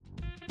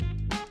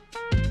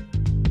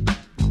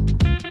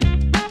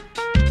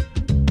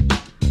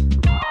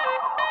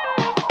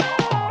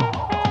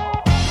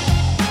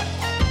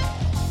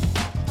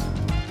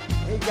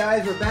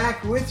guys, we're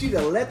back with you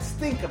to Let's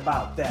Think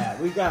About That.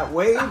 We got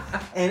Wade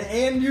and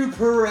Andrew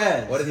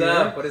Perez. What is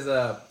up? What is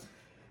up?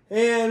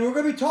 And we're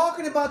going to be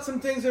talking about some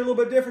things that are a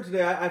little bit different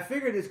today. I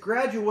figured it's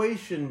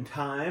graduation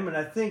time, and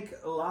I think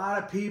a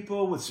lot of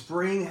people with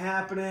spring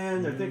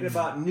happening, they're thinking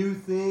about new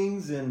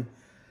things. And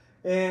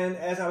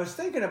as I was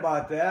thinking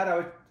about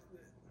that,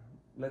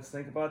 let's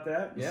think about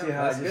that. You see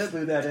how I just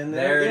threw that in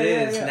there? There it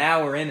is. Yeah.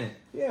 Now we're in it.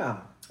 Yeah.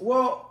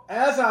 Well,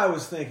 as I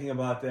was thinking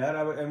about that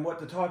and what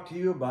to talk to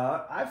you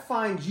about, I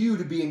find you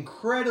to be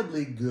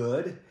incredibly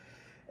good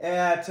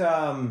at,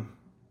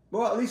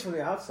 at least from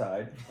the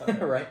outside,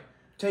 right?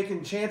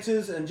 Taking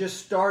chances and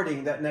just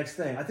starting that next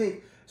thing. I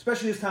think,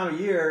 especially this time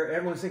of year,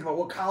 everyone's thinking about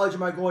what college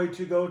am I going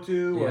to go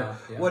to, or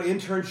what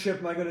internship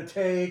am I going to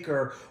take,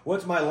 or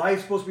what's my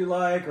life supposed to be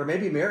like, or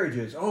maybe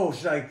marriages. Oh,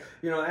 should I,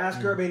 ask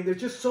her? I mean,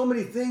 there's just so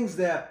many things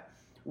that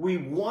we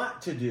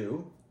want to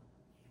do,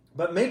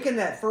 but making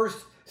that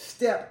first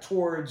step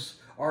towards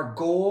our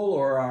goal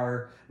or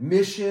our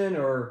mission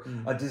or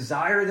a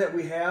desire that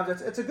we have,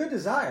 it's a good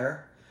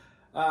desire.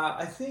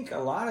 I think a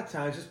lot of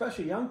times,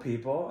 especially young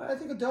people, I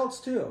think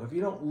adults too, if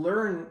you don't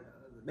learn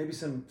maybe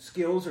some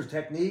skills or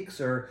techniques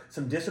or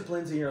some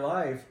disciplines in your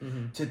life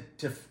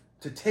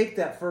to take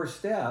that first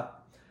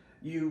step,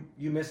 you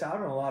miss out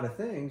on a lot of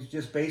things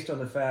just based on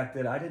the fact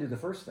that I didn't do the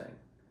first thing.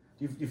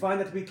 Do you find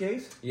that to be the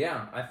case?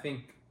 Yeah, I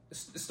think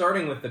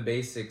starting with the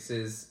basics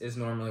is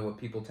normally what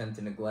people tend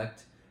to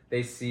neglect.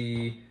 They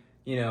see,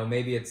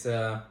 maybe it's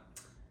an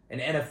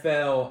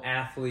NFL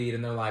athlete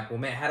and they're like, well,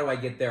 man, how do I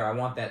get there? I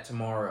want that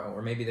tomorrow.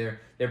 Or maybe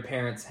their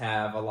parents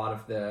have a lot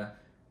of the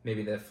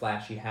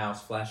flashy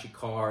house, flashy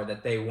car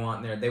that they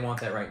want. They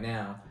want that right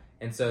now.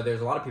 And so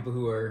there's a lot of people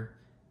who are,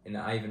 and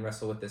I even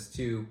wrestle with this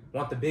too,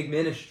 want the big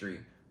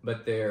ministry,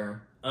 but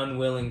they're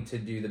unwilling to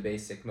do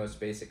the most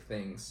basic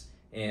things.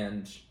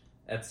 And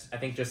that's, I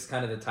think, just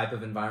kind of the type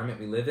of environment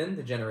we live in,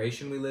 the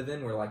generation we live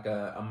in. We're like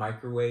a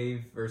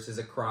microwave versus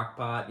a crock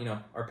pot.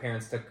 Our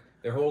parents took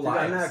their whole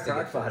lives. I'm not a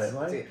crock pot, am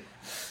I?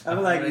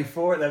 I'm like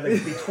before, like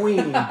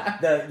between the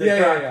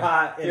crock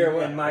pot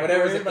and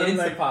microwave. Whatever's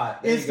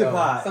Instapot.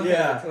 Instapot, something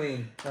in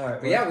between. All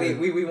right. But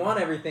we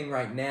want everything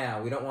right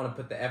now. We don't want to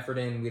put the effort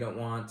in. We don't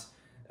want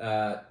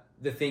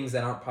the things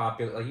that aren't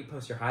popular. Like, you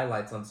post your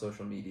highlights on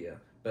social media,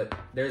 but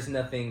there's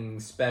nothing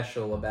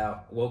special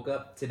about woke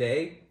up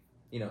today,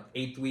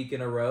 8th week in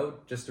a row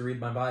just to read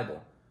my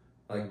Bible.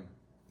 Like,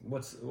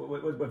 what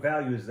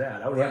value is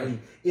that? I don't have any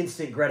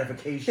instant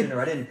gratification, or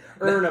I didn't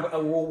earn a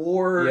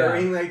reward or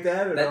anything like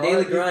that. That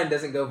daily grind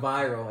doesn't go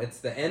viral.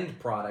 It's the end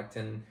product,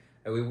 and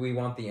we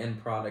want the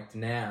end product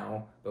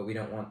now, but we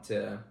don't want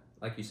to,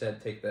 like you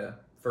said, take the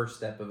first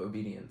step of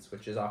obedience,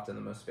 which is often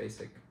the most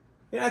basic.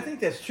 Yeah, I think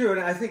that's true,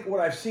 and I think what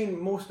I've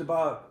seen most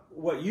about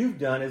what you've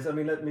done is, let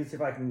me see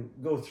if I can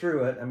go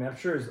through it. I mean, I'm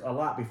sure there's a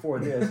lot before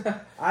this.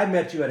 I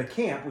met you at a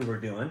camp we were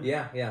doing.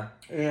 Yeah.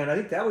 And I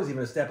think that was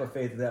even a step of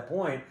faith at that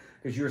point,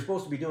 because you were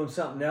supposed to be doing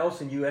something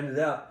else, and you ended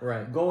up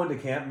going to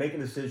camp,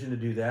 making a decision to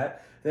do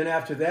that. Then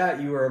after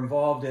that, you were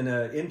involved in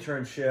an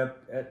internship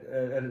at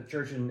a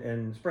church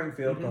in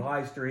Springfield called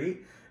High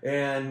Street,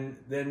 and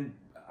then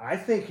I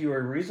think you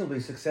were reasonably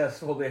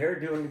successful there,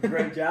 doing a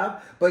great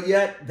job, but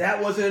yet that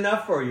wasn't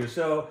enough for you.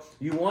 So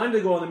you wanted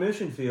to go on the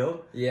mission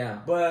field,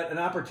 but an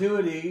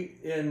opportunity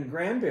in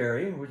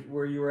Granbury,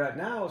 where you were at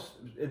now,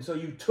 and so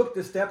you took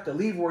the step to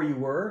leave where you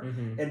were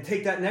and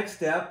take that next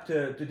step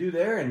to do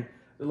there, and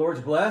the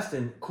Lord's blessed,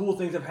 and cool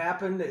things have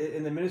happened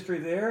in the ministry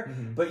there,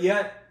 but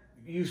yet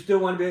you still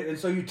want to be, and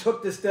so you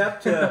took the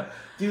step to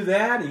do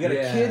that, and you got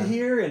a kid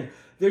here, and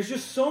there's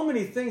just so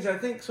many things. I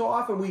think so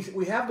often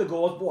we have the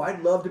goals, boy,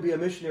 I'd love to be a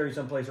missionary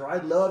someplace, or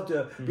I'd love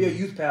to be a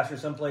youth pastor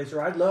someplace,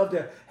 or I'd love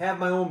to have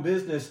my own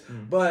business.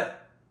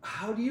 But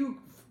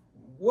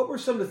what were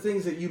some of the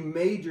things that you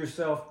made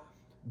yourself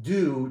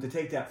do to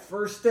take that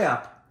first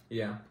step?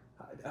 Yeah.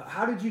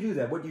 How did you do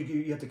that? What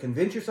you have to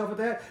convince yourself of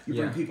that? You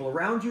bring people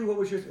around you? What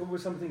were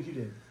some of the things you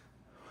did?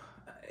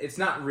 It's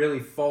not really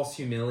false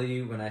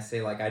humility when I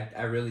say, like,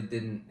 I really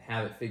didn't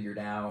have it figured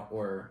out,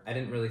 or I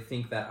didn't really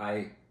think that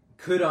I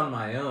could on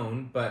my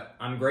own, but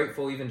I'm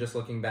grateful, even just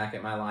looking back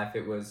at my life,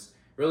 it was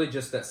really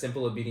just that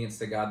simple obedience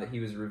to God, that He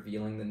was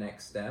revealing the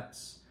next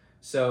steps.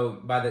 So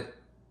by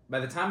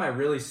the time I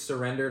really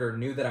surrendered or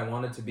knew that I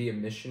wanted to be a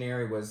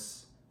missionary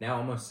was now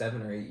almost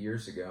 7 or 8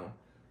 years ago.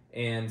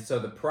 And so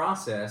the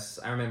process,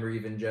 I remember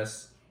even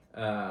just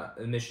a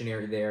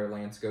missionary there,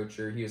 Lance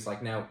Gocher, he was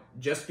like, now,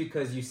 just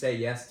because you say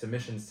yes to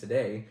missions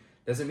today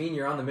doesn't mean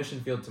you're on the mission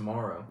field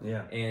tomorrow.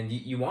 Yeah. And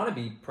you want to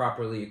be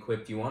properly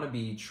equipped, you want to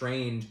be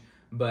trained,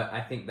 but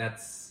I think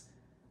that's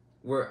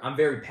where I'm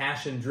very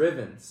passion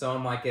driven. So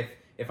I'm like,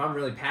 if I'm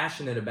really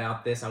passionate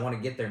about this, I want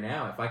to get there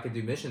now. If I could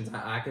do missions,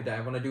 I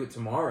want to do it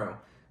tomorrow.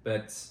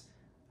 But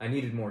I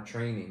needed more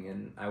training,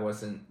 and I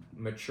wasn't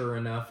mature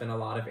enough in a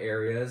lot of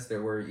areas.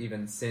 There were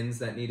even sins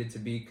that needed to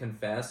be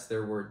confessed.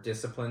 There were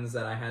disciplines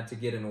that I had to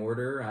get in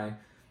order.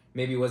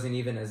 maybe wasn't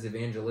even as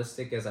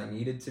evangelistic as I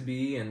needed to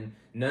be, and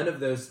none of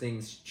those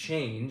things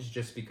change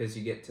just because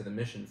you get to the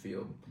mission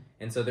field.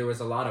 And so there was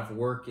a lot of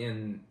work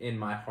in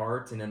my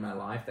heart and in my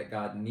life that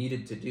God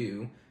needed to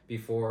do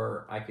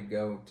before I could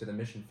go to the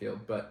mission field.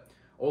 But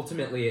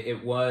ultimately,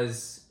 it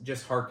was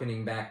just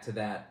hearkening back to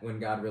that when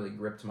God really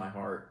gripped my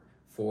heart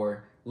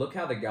for, look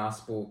how the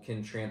gospel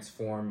can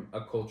transform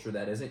a culture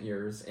that isn't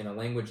yours, in a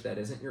language that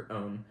isn't your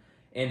own.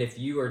 And if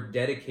you are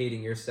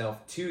dedicating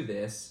yourself to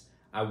this,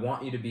 I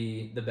want you to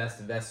be the best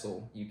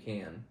vessel you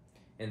can.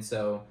 And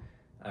so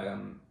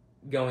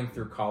going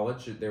through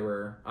college, there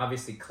were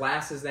obviously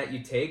classes that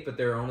you take, but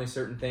there are only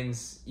certain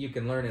things you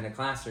can learn in a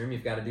classroom.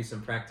 You've got to do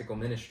some practical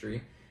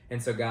ministry.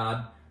 And so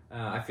God,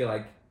 I feel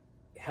like,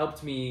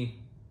 helped me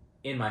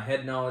in my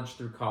head knowledge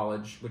through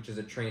college, which is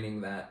a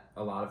training that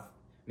a lot of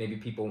maybe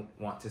people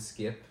want to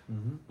skip.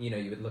 Mm-hmm. You know,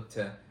 you would look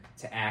to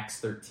Acts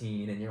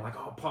 13 and you're like,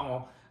 oh,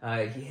 Paul,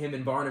 him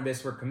and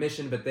Barnabas were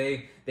commissioned, but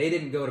they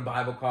didn't go to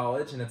Bible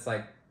college. And it's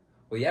like,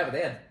 well, yeah, but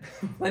they had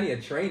plenty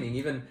of training.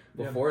 Even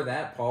before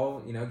that,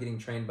 Paul, you know, getting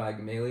trained by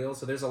Gamaliel.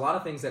 So there's a lot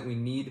of things that we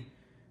need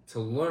to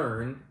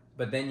learn,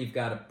 but then you've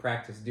got to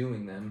practice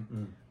doing them.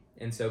 Mm.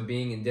 And so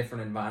being in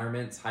different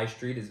environments, High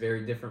Street is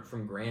very different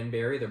from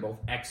Granbury. They're both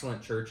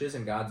excellent churches,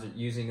 and God's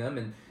using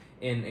them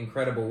in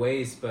incredible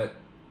ways. But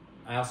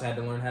I also had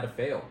to learn how to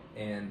fail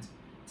and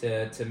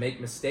to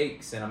make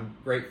mistakes. And I'm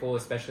grateful,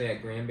 especially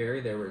at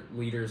Granbury, there were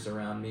leaders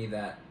around me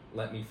that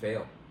let me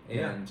fail.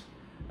 And,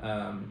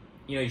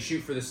 you know, you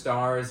shoot for the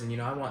stars and, you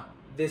know, I want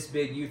this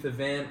big youth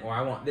event, or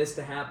I want this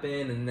to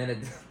happen, and then it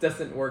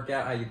doesn't work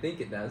out how you think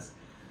it does.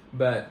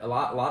 But a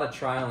lot of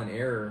trial and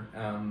error.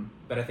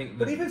 But I think...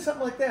 But even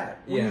something like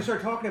that, when you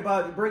start talking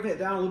about breaking it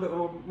down a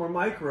little bit more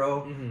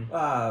micro,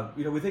 mm-hmm.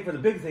 You know, we think for the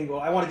big thing,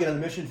 well, I want to get on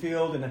the mission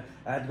field, and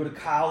I had to go to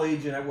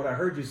college, and what I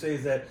heard you say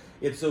is that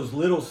it's those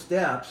little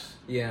steps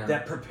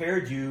that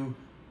prepared you,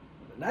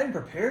 not even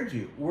prepared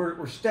you,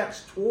 were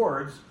steps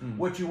towards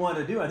what you want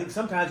to do. I think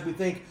sometimes we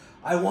think,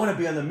 I want to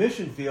be on the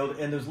mission field,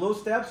 and those little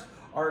steps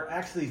are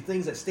actually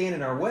things that stand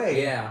in our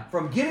way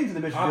from getting to the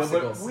mission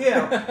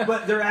field. But,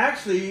 but they're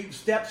actually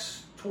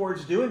steps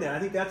towards doing that. I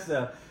think that's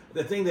the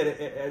thing that,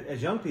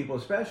 as young people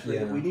especially,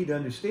 that we need to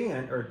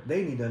understand, or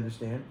they need to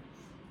understand.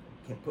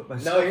 I can't put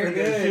myself in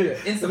there.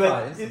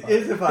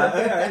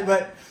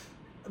 Instify.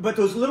 But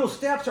those little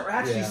steps are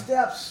actually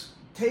steps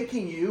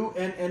taking you,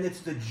 and it's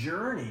the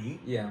journey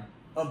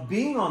of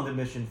being on the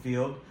mission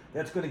field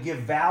that's going to give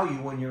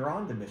value when you're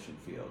on the mission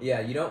field. Yeah,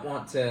 you don't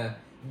want to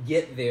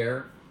get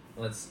there.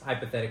 Let's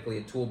hypothetically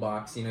a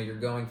toolbox. You know, you're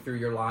going through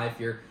your life.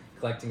 You're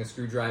collecting a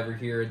screwdriver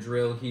here, a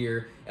drill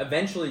here.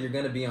 Eventually, you're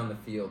going to be on the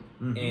field.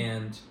 Mm-hmm.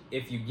 And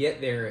if you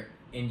get there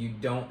and you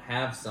don't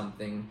have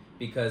something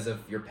because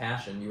of your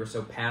passion, you were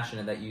so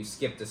passionate that you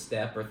skipped a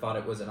step or thought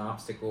it was an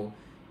obstacle,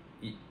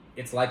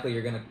 it's likely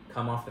you're going to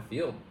come off the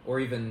field.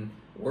 Or even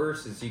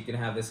worse is you can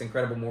have this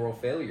incredible moral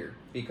failure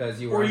because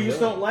you or you just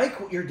don't like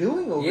what you're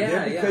doing over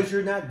there because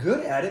you're not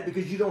good at it,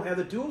 because you don't have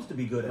the tools to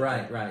be good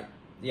at it. Right.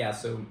 Yeah,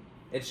 so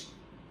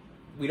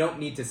we don't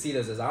need to see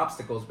those as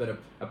obstacles, but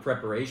a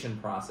preparation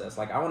process.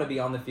 Like, I want to be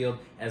on the field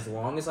as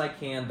long as I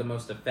can, the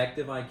most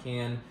effective I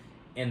can,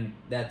 and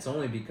that's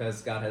only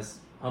because God has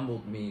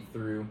humbled me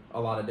through a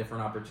lot of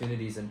different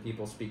opportunities and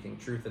people speaking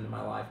truth into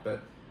my life.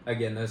 But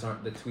again, those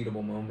aren't the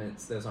tweetable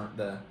moments. Those aren't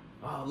the,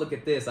 oh, look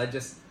at this, I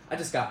just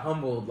got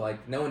humbled.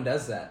 Like, no one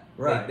does that.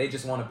 Right. They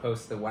just want to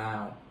post the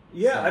wow.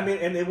 Yeah, so. I mean,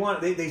 and they want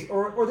they they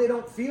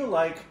don't feel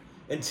like,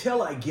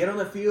 until I get on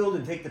the field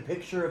and take the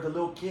picture of the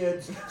little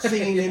kids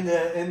singing in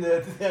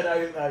the that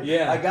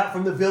I got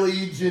from the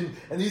village, and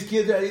these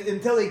kids,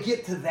 until they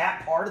get to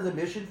that part of the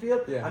mission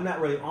field, I'm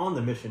not really on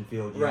the mission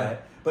field yet. Right.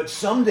 But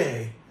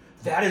someday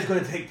that is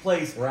going to take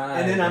place,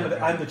 and then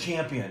I'm the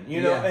champion.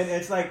 You know, and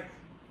it's like,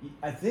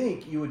 I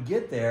think you would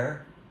get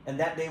there, and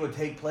that day would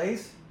take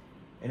place,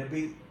 and it'd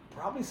be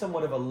probably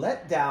somewhat of a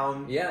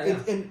letdown,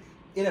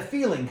 in a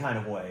feeling kind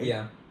of way.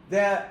 Yeah.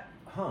 That.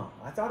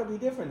 I thought it'd be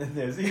different than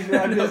this.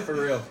 No, for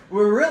real.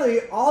 We're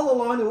really all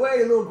along the way,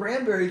 little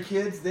Granbury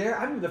kids there.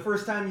 I remember the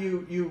first time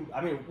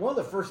one of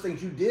the first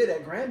things you did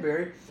at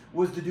Granbury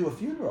was to do a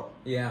funeral.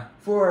 Yeah.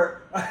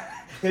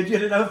 Had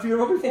you done a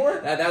funeral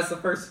before? That was the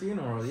first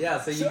funeral. Yeah.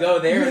 So you go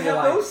there and you're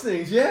like, those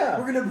things. Yeah.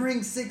 We're gonna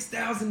bring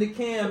 6,000 to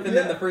camp, and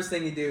then the first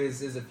thing you do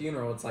is a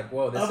funeral. It's like,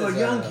 whoa, this is a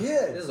young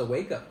kid. This is a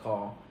wake up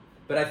call.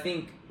 But I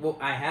think what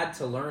I had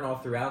to learn all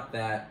throughout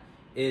that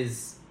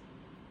is,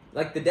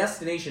 like, the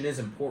destination is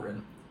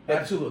important.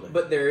 Absolutely.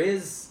 But there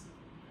is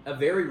a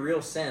very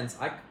real sense,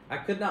 I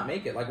could not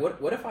make it. Like,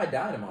 what if I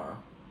die tomorrow?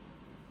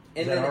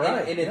 And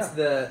then it's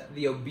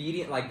the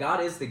obedient, like,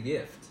 God is the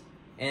gift.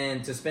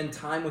 And to spend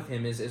time with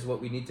Him is what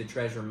we need to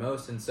treasure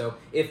most. And so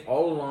if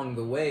all along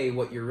the way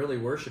what you're really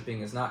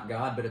worshiping is not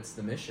God, but it's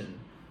the mission,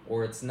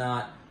 or it's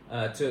not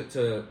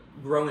to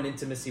grow in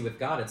intimacy with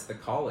God, it's the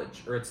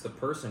college, or it's the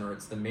person, or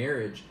it's the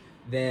marriage,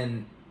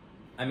 then,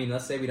 I mean,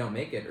 let's say we don't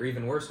make it. Or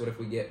even worse, what if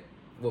we get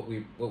what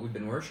we've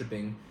been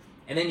worshiping,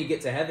 and then you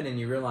get to heaven and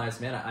you realize,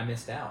 man, I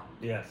missed out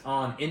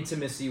on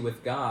intimacy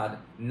with God,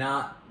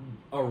 not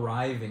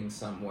arriving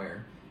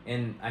somewhere.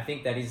 And I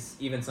think that is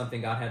even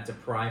something God had to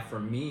pry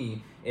from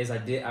me, is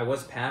I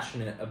was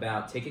passionate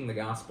about taking the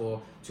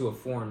gospel to a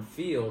foreign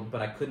field,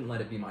 but I couldn't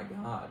let it be my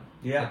God.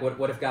 Yeah. Like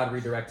what if God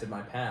redirected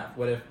my path?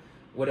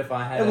 What if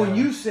I had And when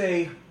you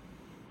say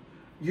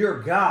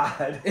you're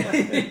God,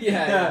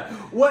 yeah.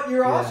 what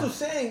you're also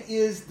saying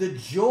is the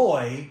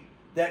joy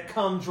that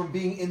comes from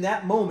being in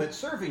that moment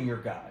serving your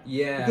God.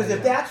 Yeah. Because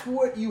if that's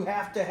what you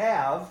have to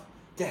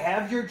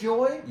have your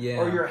joy,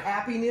 or your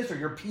happiness, or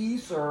your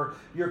peace, or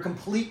your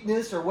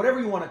completeness, or whatever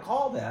you want to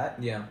call that,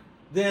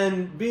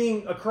 then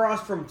being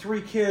across from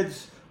 3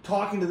 kids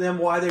talking to them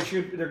why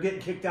they're getting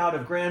kicked out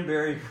of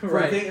Granbury.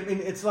 Right. I mean,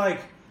 it's like,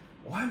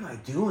 why am I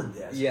doing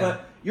this? Yeah.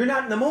 But you're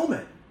not in the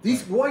moment.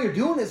 Why you're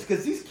doing this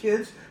because these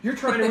kids you're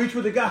trying to reach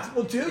with the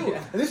gospel too,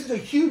 and this is a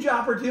huge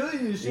opportunity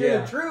to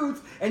share the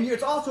truth, and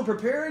it's also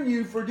preparing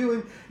you for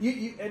doing.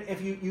 And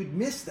if you'd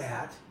miss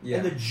that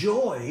and the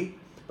joy,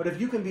 but if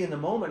you can be in the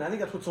moment, I think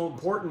that's what's so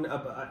important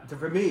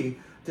for me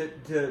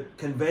to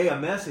convey a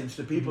message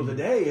to people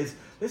today is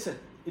listen.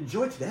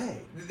 Enjoy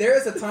today. There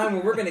is a time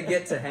when we're going to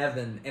get to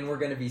heaven and we're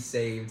going to be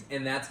saved,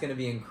 and that's going to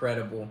be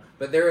incredible.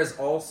 But there is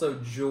also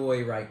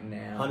joy right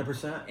now.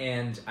 100%.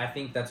 And I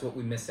think that's what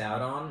we miss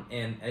out on.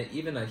 And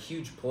even a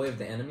huge ploy of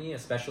the enemy,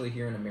 especially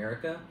here in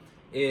America,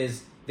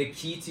 is the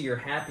key to your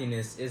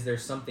happiness is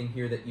there's something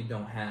here that you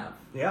don't have.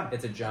 Yeah.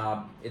 It's a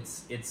job.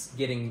 It's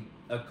getting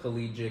a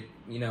collegiate,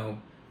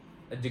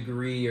 a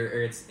degree,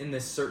 or it's in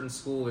this certain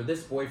school, or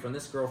this boyfriend,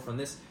 this girlfriend,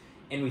 this.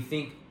 And we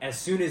think as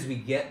soon as we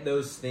get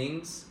those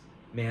things,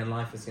 man,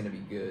 life is going to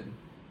be good.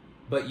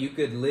 But you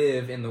could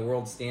live in the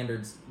world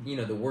standards,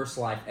 the worst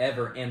life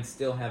ever, and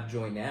still have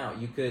joy now.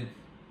 You could,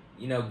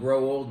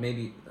 grow old,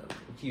 maybe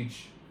a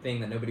huge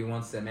thing that nobody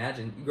wants to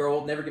imagine. You grow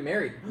old, never get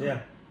married. Yeah.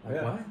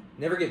 What?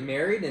 Never get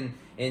married,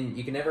 and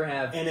you can never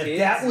have and kids. If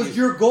that was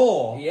your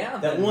goal,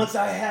 that then, once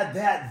I had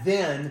that,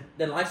 then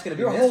life's going to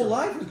be your miserable. whole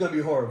life is going to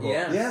be horrible.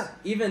 Yes. Yeah.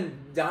 Even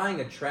dying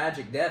a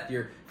tragic death,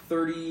 you're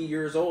 30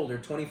 years old or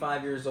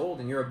 25 years old,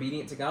 and you're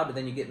obedient to God, but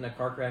then you get in a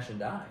car crash and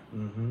die.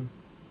 Mm-hmm.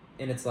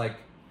 And it's like,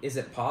 is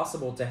it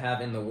possible to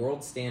have, in the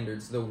world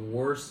standards, the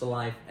worst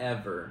life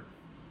ever,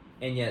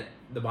 and yet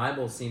the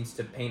Bible seems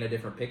to paint a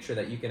different picture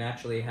that you can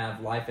actually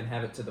have life and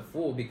have it to the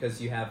full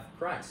because you have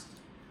Christ.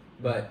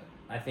 But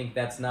I think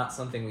that's not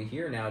something we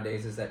hear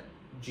nowadays, is that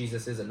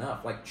Jesus is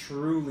enough, like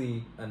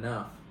truly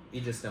enough.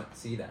 You just don't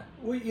see that.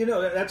 Well,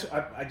 that's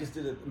I just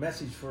did a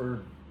message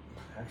for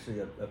actually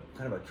a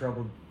kind of a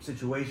troubled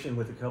situation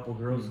with a couple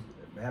girls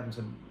having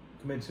some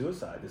committed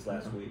suicide this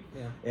last week.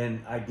 Yeah.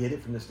 And I did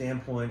it from the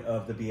standpoint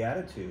of the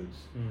Beatitudes.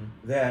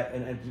 That,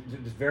 and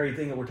this very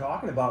thing that we're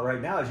talking about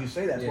right now, as you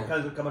say, that's what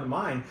comes coming to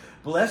mind.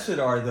 Blessed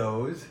are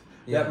those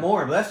that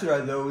mourn. Blessed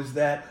are those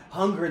that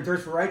hunger and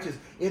thirst for righteousness.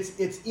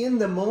 It's in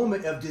the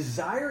moment of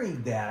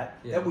desiring that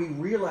we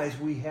realize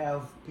we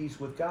have peace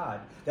with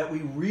God. That we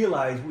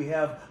realize we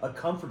have a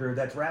comforter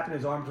that's wrapping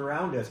his arms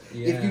around us.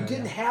 If you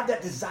didn't have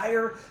that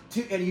desire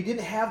and you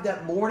didn't have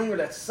that mourning or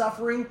that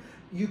suffering,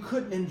 you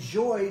couldn't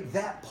enjoy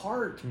that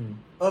part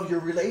of your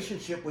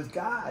relationship with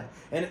God.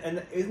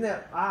 And isn't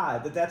that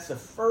odd that that's the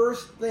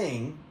first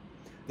thing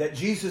that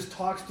Jesus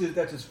talks to,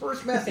 that's his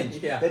first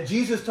message that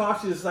Jesus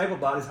talks to his disciple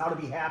about, is how to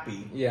be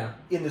happy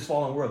in this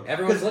fallen world.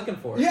 Everyone's looking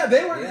for it. Yeah,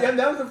 they were. Yeah,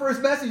 that was the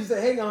first message. He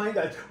said, hey, on,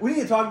 guys, we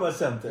need to talk about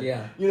something.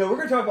 Yeah. We're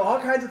going to talk about all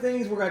kinds of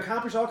things. We're going to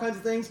accomplish all kinds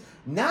of things.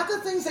 Not the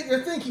things that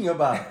you're thinking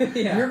about.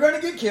 You're going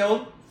to get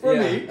killed for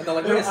me. And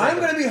like, I'm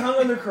going to be hung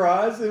on the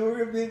cross. And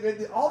we're going to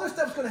be, all this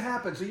stuff's going to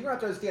happen. So you have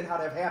to understand how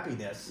to have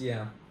happiness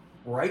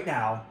right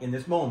now in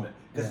this moment.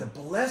 Because the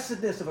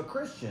blessedness of a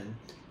Christian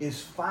is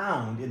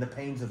found in the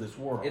pains of this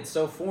world. It's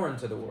so foreign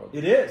to the world.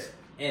 It is.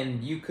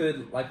 And you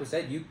could, like we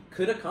said, you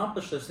could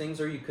accomplish those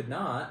things or you could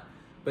not,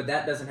 but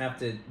that doesn't have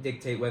to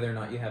dictate whether or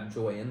not you have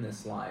joy in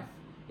this life.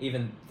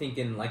 Even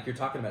thinking, like you're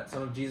talking about,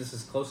 some of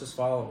Jesus' closest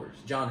followers,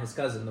 John, his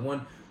cousin, the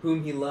one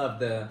whom he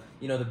loved, the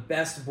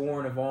best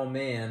born of all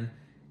man,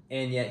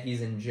 and yet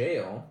he's in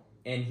jail,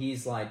 and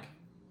he's like,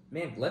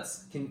 man,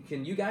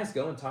 can you guys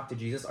go and talk to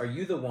Jesus? Are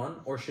you the one,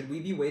 or should we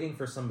be waiting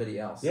for somebody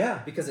else?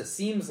 Yeah. Because it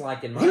seems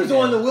like in my He was the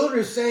one in the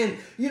wilderness saying,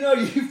 you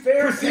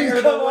Pharisees,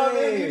 come on,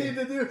 man, you need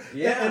to do.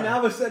 Yeah. And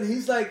all of a sudden,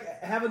 he's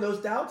like having those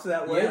doubts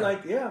that way.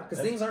 Because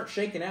things aren't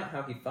shaking out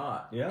how he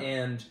thought. Yeah.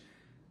 And,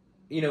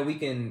 we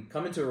can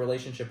come into a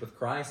relationship with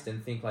Christ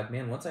and think like,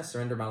 man, once I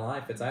surrender my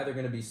life, it's either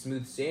going to be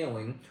smooth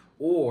sailing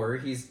or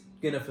he's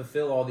going to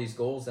fulfill all these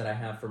goals that I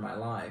have for my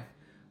life.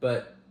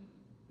 But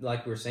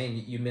like we were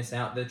saying, you miss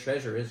out. The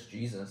treasure is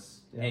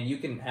Jesus. Yeah. And you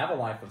can have a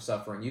life of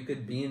suffering. You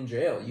could be in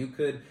jail. You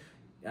could,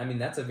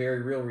 that's a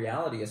very real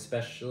reality,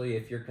 especially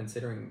if you're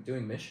considering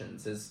doing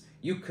missions, is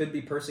you could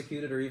be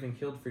persecuted or even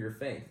killed for your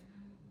faith.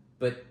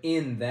 But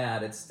in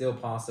that, it's still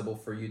possible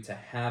for you to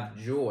have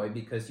joy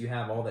because you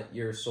have all that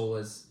your soul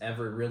has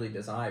ever really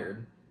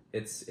desired.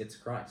 It's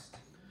Christ.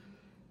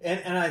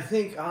 And I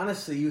think,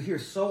 honestly, you hear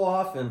so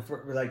often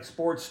for like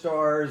sports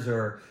stars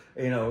or,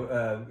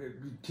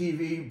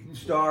 TV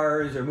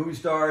stars or movie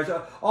stars,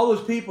 all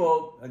those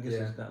people, I guess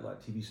it's not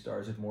like TV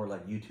stars, it's more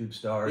like YouTube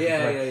stars.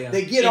 Yeah.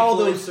 They get all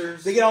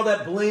those, they get all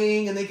that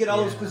bling and they get all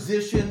those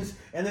positions,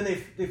 and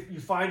then you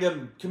find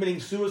them committing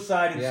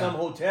suicide in some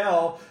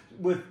hotel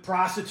with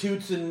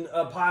prostitutes and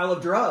a pile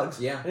of drugs.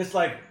 Yeah. And it's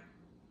like,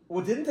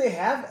 well, didn't they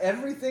have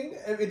everything?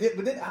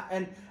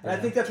 And I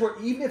think that's where,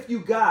 even if you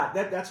got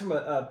that's from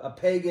a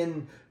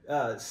pagan,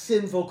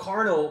 sinful,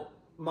 carnal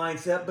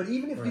mindset. But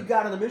even if you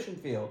got on the mission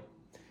field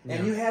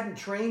and you hadn't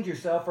trained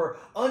yourself or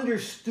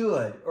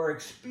understood or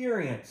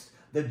experienced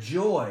the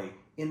joy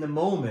in the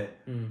moment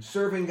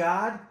serving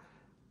God,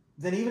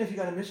 then even if you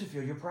got a mission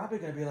field, you're probably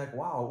going to be like,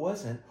 wow, it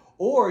wasn't.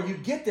 Or you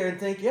get there and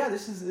think,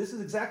 this is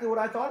exactly what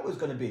I thought it was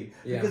going to be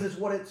because it's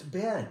what it's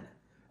been.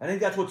 I think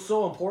that's what's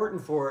so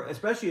important for,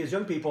 especially as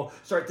young people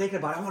start thinking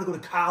about, I want to go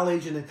to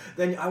college and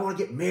then I want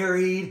to get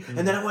married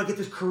and then I want to get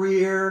this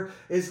career.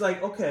 It's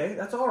like, okay,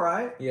 that's all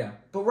right. Yeah.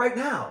 But right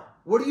now,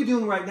 what are you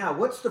doing right now?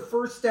 What's the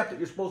first step that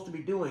you're supposed to be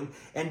doing?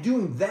 And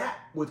doing that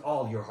with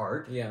all your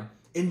heart. Yeah.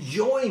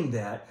 Enjoying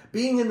that,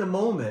 being in the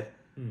moment.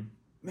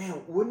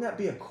 Man, wouldn't that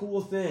be a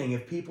cool thing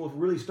if people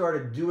really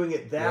started doing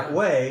it that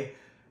way?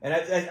 And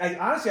I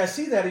honestly, I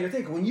see that and you're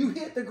thinking, when you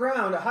hit the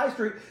ground at High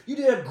Street, you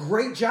did a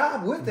great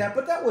job with that,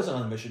 but that wasn't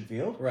on the mission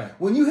field. Right.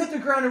 When you hit the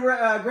ground in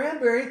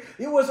Granbury,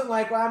 it wasn't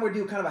like, well, I'm going to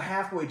do kind of a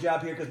halfway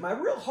job here because my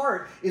real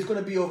heart is going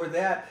to be over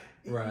that.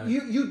 Right.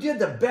 You did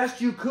the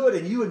best you could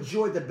and you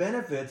enjoyed the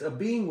benefits of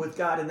being with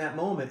God in that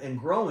moment and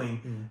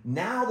growing.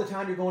 Now the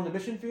time you're going to the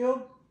mission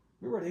field,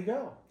 you're ready to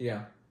go.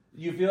 Yeah.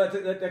 You feel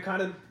that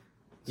kind of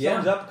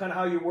sums up kind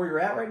of where you're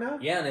at right now?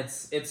 Yeah, and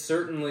it's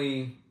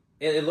certainly...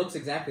 It looks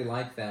exactly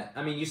like that.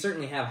 I mean, you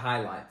certainly have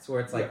highlights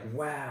where it's like,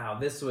 wow,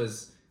 this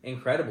was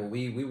incredible.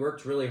 We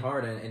worked really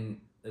hard and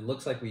it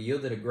looks like we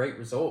yielded a great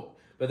result.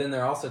 But then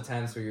there are also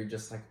times where you're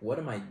just like, what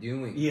am I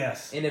doing?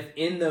 Yes. And if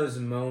in those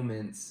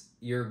moments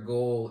your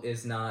goal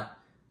is not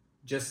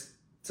just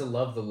to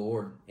love the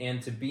Lord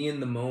and to be in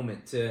the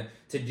moment, to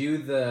do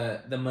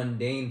the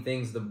mundane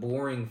things, the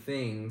boring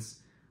things,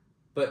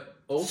 but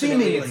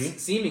ultimately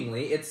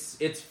seemingly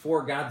it's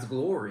for God's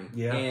glory.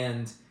 Yeah.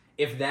 And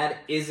if that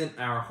isn't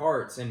our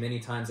hearts, and many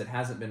times it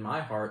hasn't been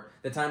my heart,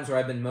 the times where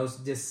I've been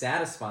most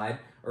dissatisfied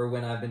are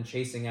when I've been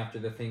chasing after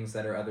the things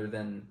that are other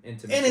than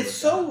intimacy. And it's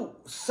so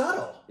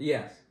subtle.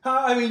 Yes.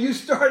 You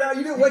start out,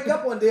 you didn't wake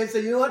up one day and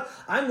say, you know what,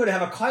 I'm going to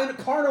have a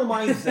carnal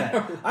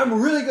mindset.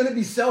 I'm really going to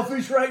be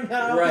selfish right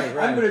now. Right.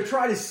 I'm going to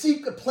try to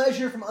seek a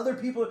pleasure from other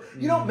people.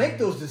 You don't make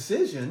those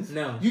decisions.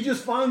 No. You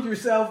just find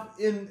yourself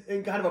in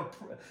kind of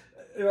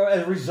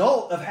as a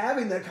result of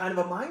having that kind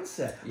of a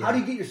mindset. Yeah. How do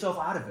you get yourself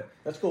out of it?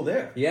 Let's go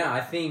there. Yeah, I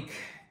think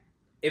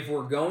if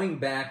we're going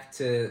back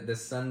to the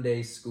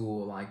Sunday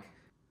school, like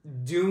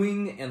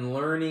doing and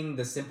learning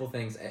the simple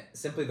things,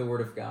 simply the Word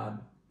of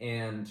God,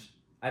 and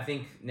I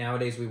think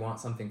nowadays we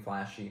want something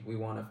flashy. We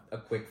want a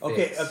quick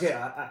fix. Okay.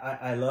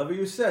 I love how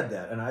you said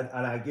that, and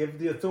I give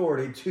the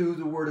authority to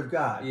the Word of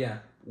God. Yeah.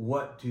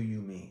 What do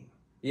you mean?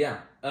 Yeah.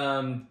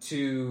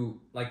 To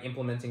like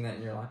implementing that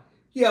in your life.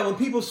 Yeah, when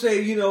people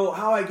say,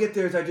 how I get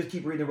there is I just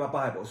keep reading about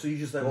Bible. So you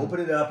just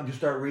open it up and just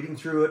start reading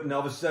through it, and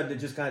all of a sudden it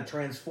just kind of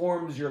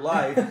transforms your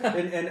life.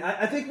 and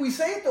I think we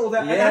say it though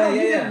that and I know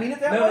you didn't mean it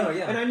that way. No,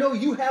 yeah. And I know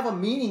you have a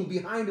meaning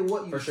behind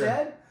what you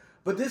said,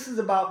 but this is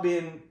about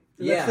being.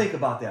 Let's think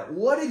about that.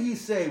 What did he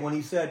say when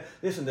he said,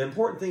 listen, the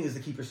important thing is to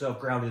keep yourself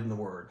grounded in the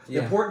Word. The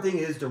important thing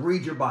is to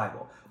read your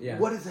Bible. Yeah.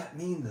 What does that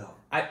mean though?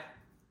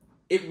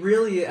 It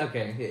really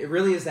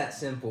is that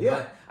simple. Yeah.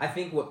 But I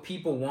think what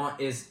people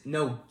want is,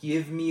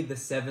 give me the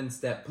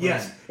 7-step plan.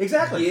 Yes,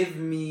 exactly. Give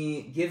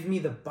me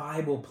the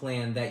Bible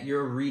plan that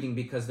you're reading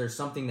because there's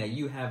something that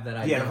you have that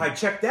I don't. Yeah, if I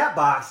check that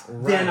box,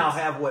 then I'll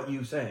have what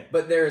you say.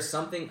 But there is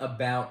something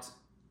about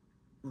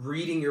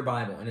reading your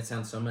Bible, and it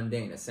sounds so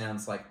mundane. It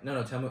sounds like,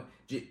 tell me,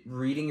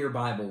 reading your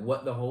Bible,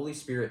 what the Holy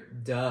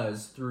Spirit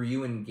does through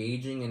you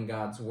engaging in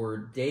God's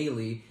Word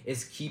daily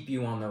is keep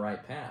you on the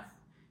right path.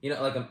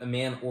 Like a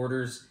man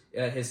orders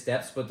his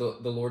steps, but the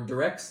Lord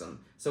directs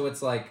them. So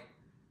it's like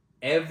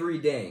every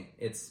day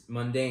it's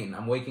mundane.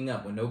 I'm waking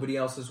up when nobody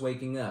else is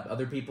waking up.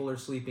 Other people are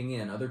sleeping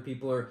in.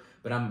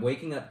 But I'm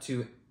waking up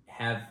to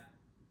have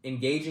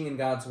engaging in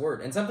God's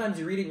Word. And sometimes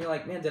you read it and you're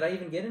like, man, did I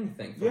even get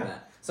anything from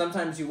that?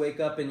 Sometimes you wake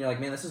up and you're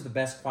like, man, this is the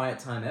best quiet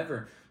time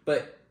ever.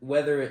 But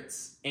whether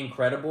it's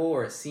incredible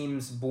or it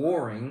seems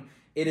boring,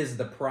 it is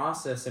the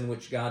process in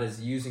which God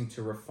is using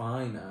to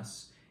refine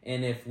us.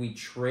 And if we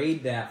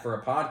trade that for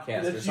a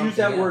podcast, let's use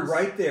that word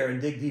right there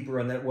and dig deeper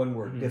on that one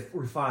word,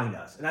 refine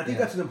us. And I think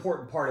that's an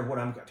important part of what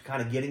I'm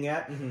kind of getting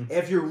at.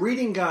 If you're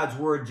reading God's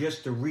Word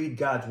just to read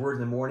God's Word in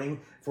the morning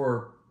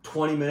for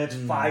 20 minutes,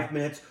 5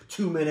 minutes,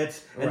 2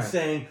 minutes,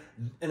 and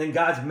and then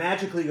God's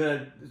magically going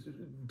to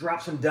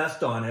drop some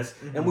dust on us,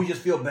 and we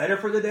just feel better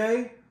for the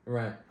day.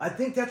 Right. I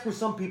think that's where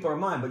some people are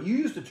mind. But you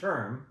used a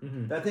term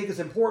that I think is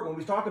important when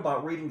we talk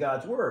about reading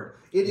God's Word.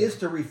 It is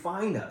to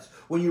refine us.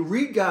 When you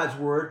read God's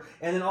Word,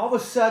 and then all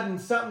of a sudden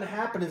something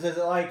happens, is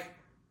it like,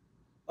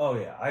 oh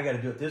yeah, I got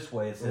to do it this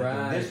way instead of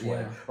doing this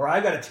way. Yeah. Or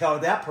I got to tell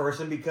that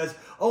person because,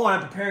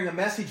 I'm preparing a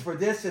message for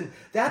this. And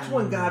that's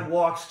when God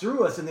walks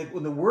through us and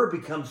when the word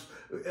becomes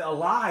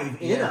alive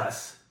in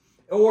us.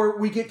 Or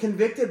we get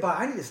convicted by,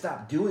 I need to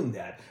stop doing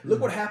that. Look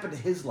what happened to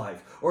his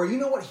life. Or you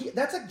know what,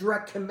 that's a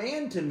direct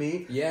command to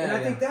me. Yeah, and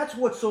I think that's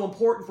what's so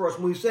important for us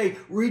when we say,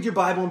 read your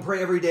Bible and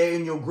pray every day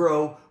and you'll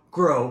grow.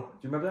 Do you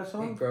remember that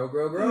song? Grow,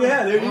 grow, grow.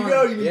 Yeah, there you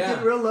go. You need to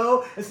get real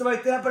low and stuff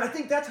like that. But I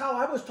think that's how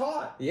I was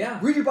taught. Yeah.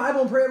 Read your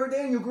Bible and pray every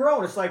day and you'll grow.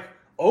 And it's like,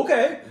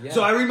 okay. Yeah.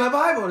 So I read my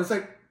Bible and it's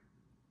like,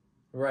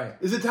 right.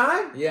 Is it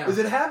time? Yeah. Is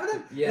it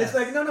happening? Yeah. It's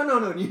like, no.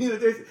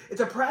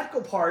 It's a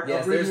practical part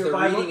of reading your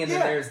Bible. There's the reading and then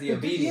there's the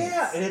obedience.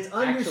 Yeah, and it's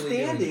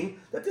understanding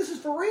that this is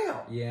for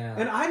real. Yeah.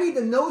 And I need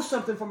to know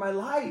something for my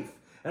life.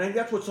 And I think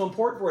that's what's so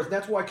important for us. And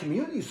that's why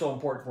community is so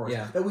important for us.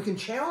 Yeah. That we can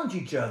challenge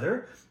each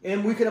other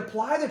and we can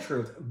apply the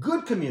truth.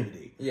 Good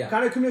community. Yeah.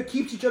 Kind of community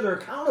keeps each other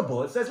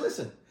accountable. It says,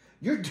 listen,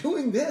 you're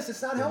doing this.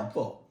 It's not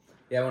helpful.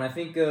 Yeah, when I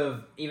think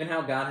of even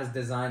how God has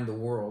designed the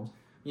world,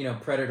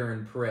 predator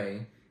and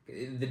prey,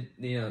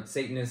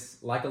 Satan is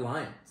like a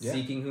lion,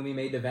 seeking whom he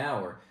may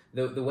devour.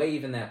 The way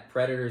even that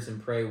predators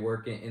and prey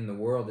work in the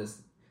world is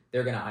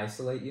they're going to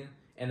isolate you.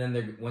 And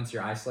then once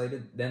you're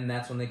isolated, then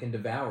that's when they can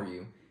devour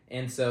you.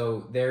 And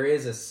so there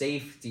is a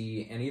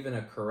safety and even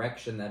a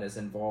correction that is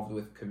involved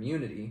with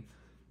community.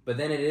 But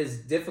then it is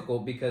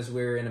difficult because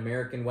we're in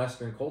American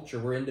Western culture.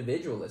 We're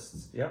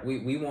individualists. Yep.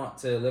 We want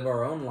to live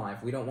our own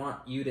life. We don't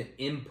want you to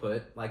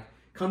input, like,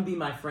 come be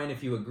my friend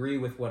if you agree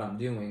with what I'm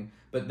doing.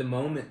 But the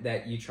moment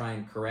that you try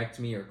and correct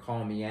me or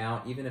call me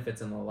out, even if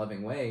it's in a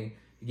loving way,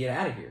 get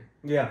out of here.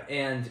 Yeah.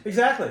 And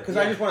exactly. Because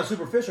I just want a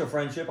superficial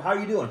friendship. How are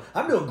you doing?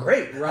 I'm doing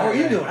great. How are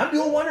you doing? I'm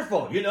doing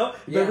wonderful. You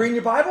been reading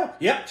your Bible?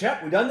 Yep,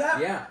 check. We done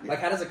that? Yeah. Like,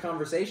 how does a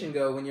conversation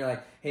go when you're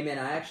like, hey man,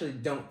 I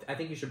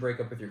think you should break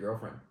up with your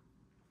girlfriend.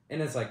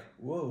 And it's like,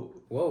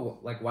 whoa,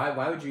 like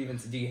why would you even,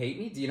 do you hate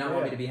me? Do you not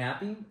want me to be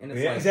happy? And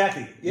it's like,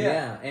 exactly.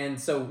 Yeah. And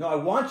so, no, I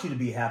want you to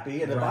be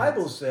happy. And the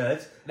Bible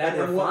says that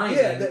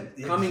refining,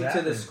 coming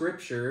to the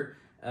scripture,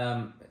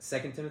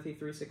 2 Timothy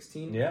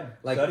 3:16. Yeah.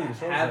 Like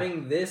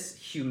having this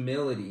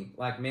humility,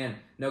 like, man,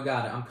 no,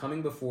 God, I'm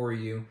coming before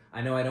you.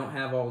 I know I don't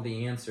have all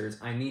the answers.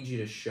 I need you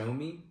to show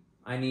me.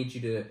 I need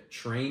you to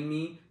train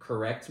me,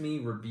 correct me,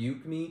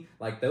 rebuke me.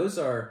 Like those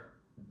aren't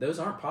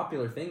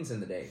popular things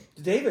in the day.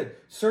 David,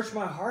 search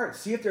my heart.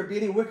 See if there be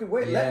any wicked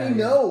way. Let me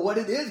know what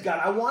it is, God.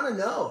 I want to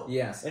know.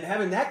 Yes. And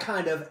having that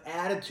kind of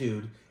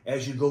attitude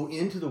as you go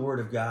into the Word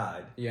of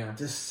God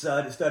to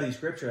study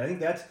Scripture. I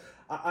think that's.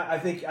 I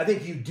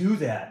think you do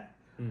that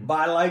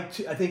by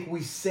I think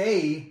we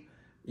say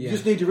you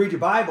just need to read your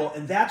Bible,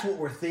 and that's what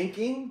we're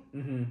thinking.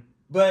 Mm-hmm.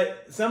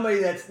 But somebody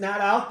that's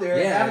not out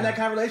there having that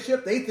kind of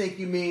relationship, they think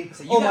you mean,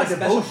 my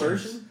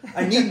devotions.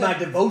 I need my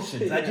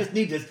devotions. I just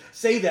need to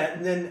say that,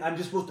 and then I'm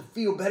just supposed to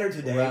feel better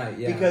today. Right,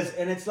 yeah.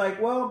 And it's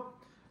like, well,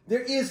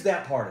 there is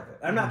that part of it.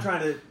 I'm not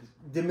trying to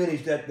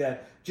diminish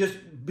that just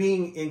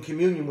being in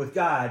communion with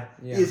God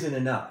isn't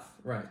enough.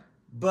 Right.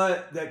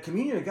 But that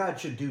communion with God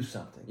should do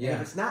something. Yeah. And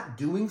if it's not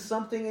doing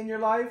something in your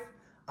life,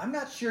 I'm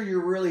not sure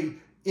you're really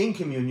in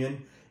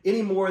communion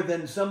any more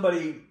than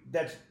somebody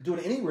that's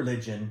doing any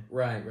religion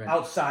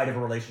outside of a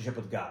relationship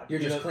with God. You're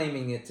just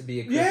claiming it to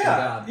be a Christian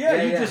God.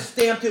 Yeah, you just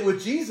stamped it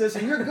with Jesus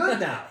and you're good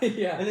now.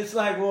 Yeah. And it's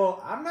like,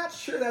 well, I'm not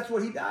sure that's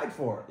what he died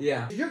for.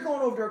 Yeah. You're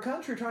going over to a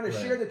country trying to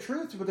share the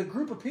truth with a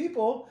group of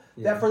people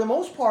that for the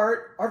most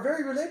part are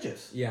very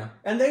religious. Yeah.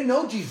 And they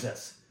know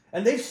Jesus.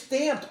 And they've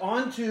stamped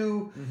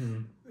onto,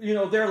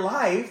 their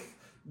life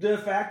the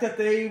fact that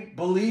they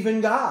believe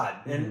in God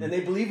and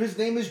they believe his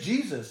name is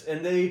Jesus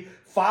and they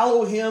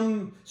follow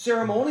him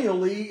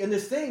ceremonially in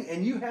this thing.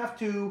 And you have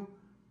to,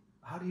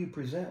 how do you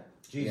present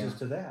Jesus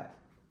to that?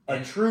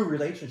 A true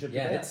relationship to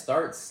that. It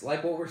starts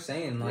like what we're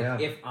saying. Like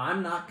if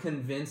I'm not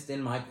convinced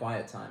in my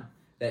quiet time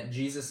that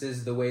Jesus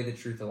is the way, the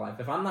truth, the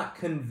life, if I'm not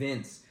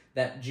convinced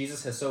that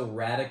Jesus has so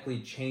radically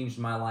changed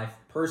my life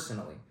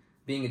personally,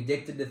 being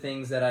addicted to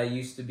things that I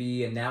used to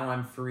be and now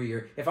I'm free,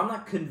 or if I'm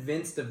not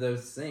convinced of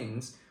those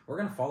things, we're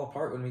going to fall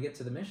apart when we get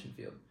to the mission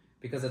field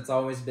because it's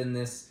always been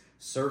this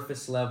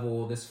surface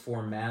level, this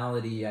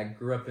formality. I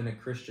grew up in a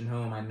Christian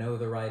home. I know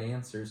the right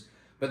answers.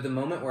 But the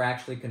moment we're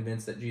actually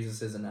convinced that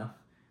Jesus is enough,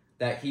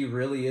 that he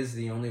really is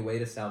the only way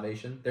to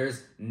salvation,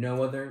 there's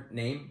no other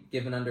name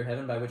given under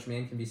heaven by which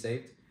man can be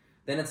saved,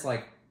 then it's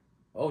like,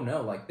 oh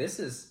no, like this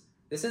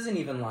isn't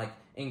even like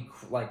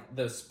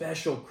the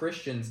special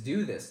Christians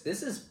do this.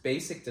 This is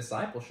basic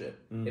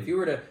discipleship. If you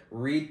were to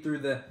read through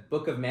the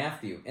book of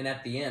Matthew and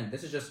at the end,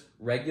 this is just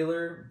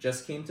regular,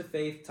 just came to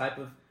faith type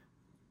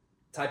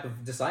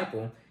of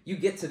disciple, you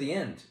get to the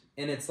end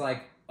and it's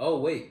like, oh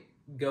wait,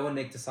 go and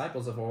make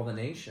disciples of all the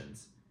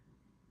nations.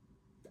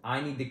 I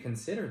need to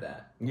consider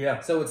that.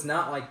 Yeah. So it's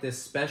not like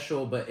this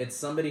special, but it's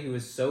somebody who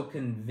is so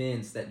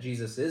convinced that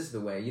Jesus is the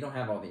way. You don't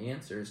have all the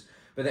answers,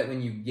 but that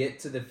when you get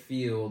to the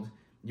field,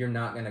 you're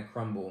not going to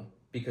crumble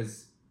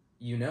because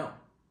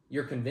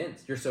you're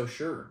convinced, you're so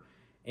sure.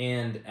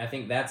 And I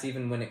think that's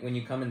even when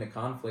you come into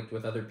conflict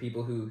with other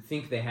people who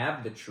think they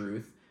have the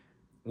truth,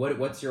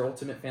 what's your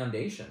ultimate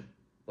foundation?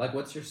 Like,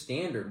 what's your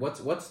standard?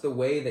 What's the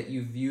way that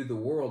you view the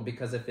world?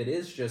 Because if it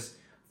is just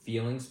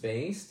feelings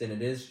based and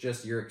it is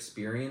just your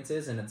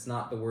experiences and it's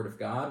not the Word of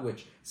God,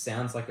 which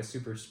sounds like a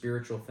super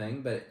spiritual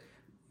thing, but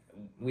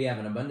we have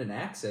an abundant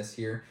access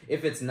here.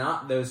 If it's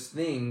not those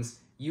things,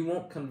 you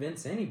won't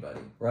convince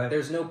anybody. Right.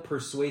 There's no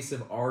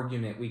persuasive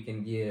argument we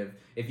can give.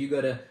 If you go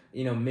to,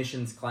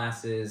 missions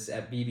classes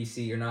at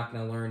BBC, you're not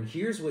going to learn,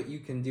 here's what you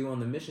can do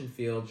on the mission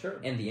field. Sure.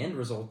 And the end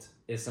result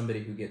is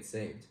somebody who gets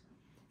saved.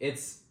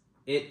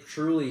 It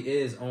truly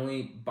is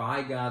only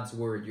by God's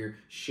word. You're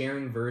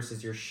sharing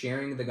verses, you're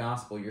sharing the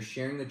gospel, you're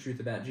sharing the truth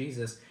about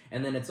Jesus,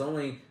 and then it's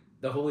only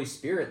the Holy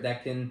Spirit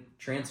that can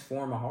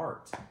transform a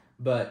heart.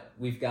 But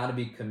we've got to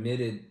be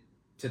committed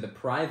to the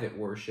private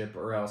worship,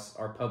 or else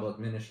our public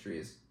ministry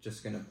is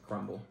just going to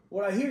crumble.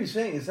 What I hear you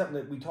saying is something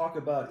that we talk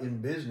about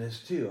in business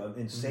too,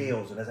 in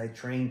sales, and as I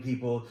train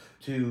people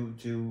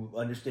to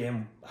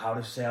understand how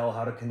to sell,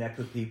 how to connect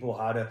with people,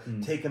 how to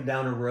take them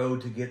down a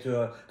road to get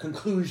to a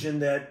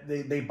conclusion that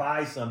they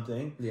buy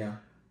something. Yeah,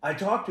 I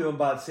talk to them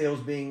about sales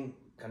being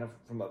kind of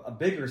from a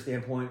bigger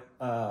standpoint,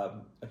 a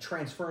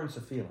transference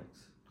of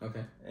feelings.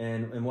 Okay.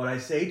 And what I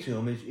say to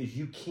them is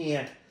you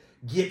can't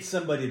get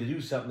somebody to do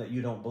something that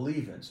you don't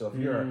believe in. So if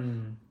you're,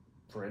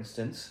 for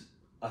instance,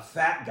 a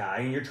fat guy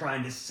and you're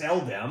trying to sell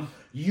them,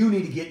 you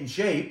need to get in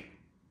shape.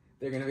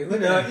 They're going to be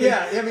looking at you.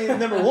 Yeah, I mean,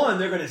 number one,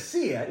 they're going to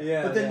see it.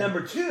 Yeah, but then number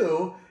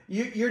two,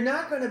 you're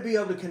not going to be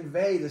able to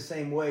convey the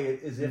same way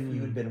as if you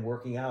had been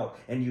working out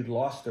and you'd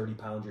lost 30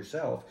 pounds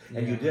yourself.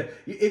 And you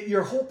did.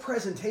 Your whole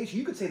presentation,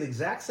 you could say the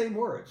exact same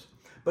words,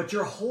 but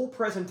your whole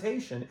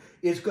presentation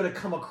is going to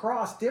come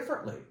across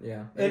differently.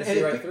 Yeah, and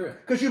see right through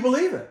it. Because you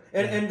believe it.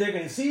 And they're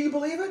going to see you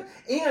believe it,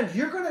 and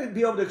you're going to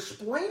be able to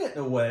explain it in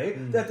a way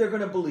that they're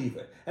going to believe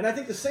it. And I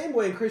think the same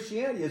way in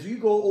Christianity, as you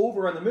go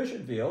over on the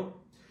mission field,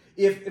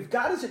 if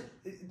God isn't,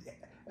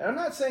 and I'm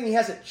not saying he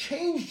hasn't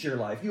changed your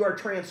life, you are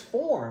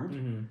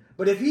transformed,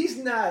 but if he's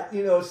not,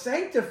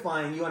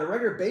 sanctifying you on a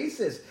regular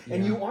basis,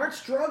 and you aren't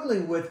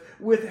struggling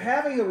with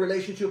having a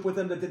relationship with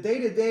him, that the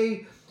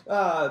day-to-day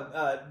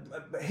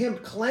him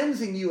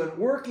cleansing you and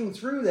working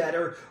through that,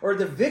 or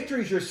the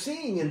victories you're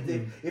seeing,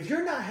 and if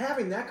you're not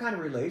having that kind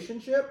of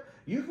relationship,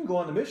 you can go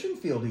on the mission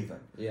field even.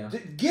 Yeah.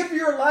 Give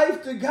your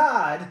life to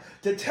God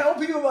to tell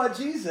people about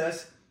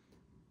Jesus,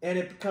 and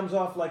it comes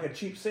off like a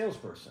cheap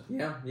salesperson.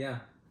 Yeah.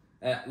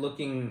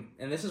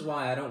 And this is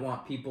why I don't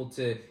want people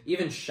to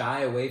even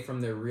shy away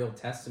from their real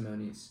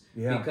testimonies,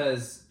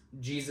 because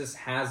Jesus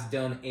has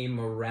done a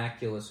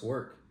miraculous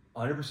work.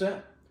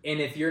 100%. And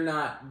if you're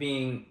not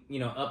being,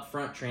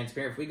 upfront,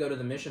 transparent, if we go to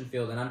the mission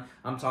field and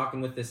I'm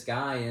talking with this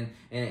guy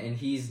and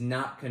he's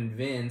not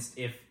convinced,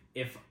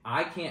 if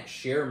I can't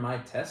share my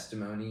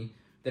testimony,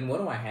 then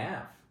what do I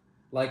have?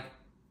 Like,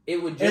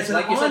 it would just,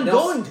 like you said,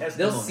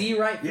 they'll see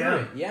right through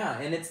it. Yeah,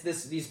 and it's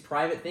these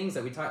private things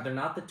that we talk. They're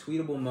not the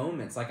tweetable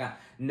moments. Like I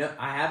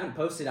haven't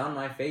posted on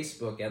my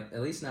Facebook,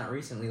 at least not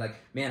recently. Like,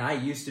 man, I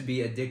used to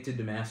be addicted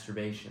to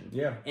masturbation.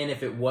 Yeah, and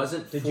if it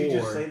wasn't Did you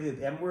just say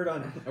the M word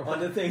on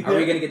the thing? Are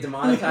we going to get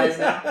demonetized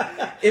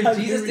now? If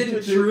Jesus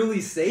didn't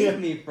truly save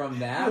me from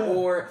that,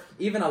 or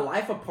even a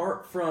life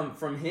apart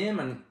from Him,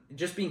 and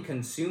just being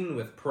consumed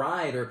with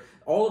pride, or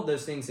all of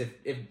those things,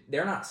 if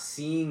they're not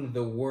seeing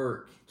the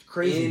work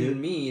in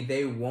me,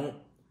 they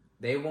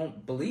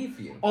won't believe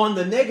you. On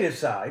the negative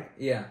side,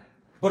 yeah.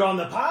 But on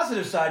the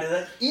positive side of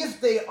that,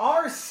 if they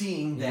are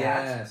seeing that,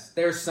 yes,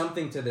 there's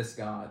something to this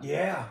God.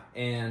 Yeah,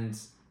 and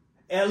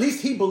at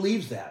least He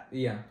believes that.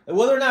 Yeah, and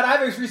whether or not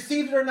I've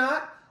received it or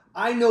not,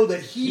 I know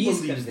that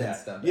He's believes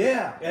that. Of it.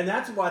 Yeah, and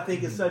that's why I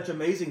think it's such an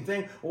amazing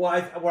thing.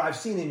 What I've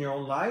seen in your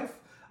own life,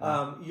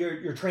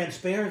 your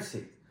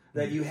transparency.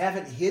 That you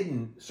haven't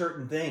hidden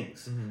certain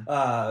things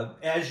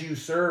as you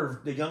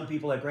served the young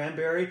people at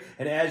Granbury,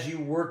 and as you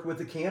worked with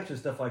the camps and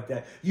stuff like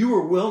that. You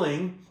were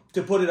willing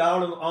to put it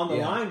out on the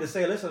line to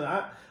say, listen,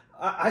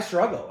 I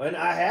struggle, and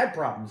I had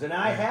problems, and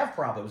I have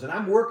problems, and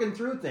I'm working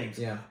through things.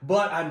 Yeah.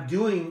 But I'm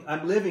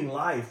living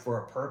life for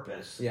a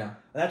purpose. Yeah.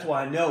 That's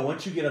why I know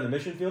once you get on the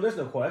mission field, there's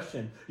no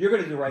question. You're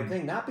going to do the right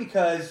thing, not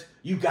because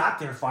you got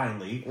there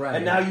finally,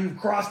 and now you've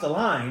crossed the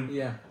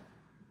line,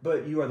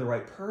 but you are the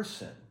right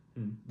person.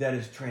 That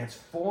is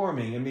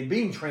transforming. I mean,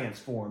 being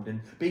transformed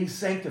and being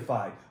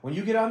sanctified. When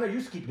you get on there, you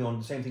just keep doing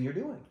the same thing you're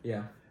doing.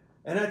 Yeah.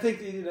 And I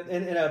think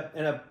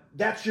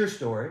that's your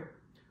story.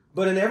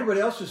 But in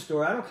everybody else's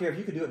story, I don't care if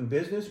you could do it in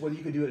business, whether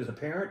you could do it as a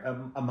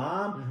parent, a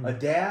mom, a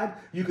dad.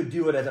 You could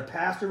do it as a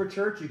pastor of a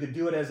church. You could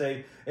do it as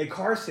a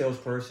car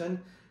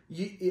salesperson.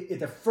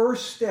 The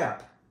first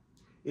step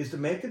is to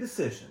make the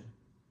decision.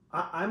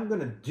 I'm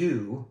going to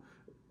do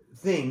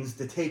things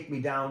to take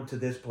me down to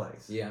this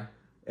place. Yeah.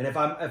 And if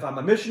I'm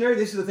a missionary,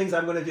 these are the things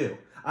I'm going to do.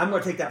 I'm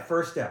going to take that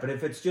first step. And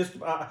if it's just,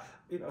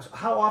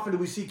 how often do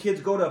we see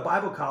kids go to a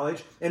Bible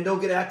college and don't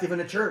get active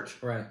in a church?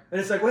 Right. And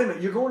it's like, wait a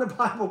minute, you're going to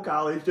Bible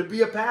college to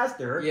be a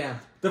pastor. Yeah.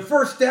 The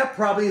first step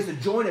probably is to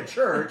join a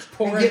church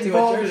and get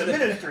involved in the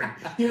ministry.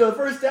 The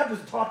first step is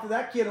to talk to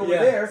that kid over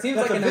there. Seems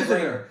that's like a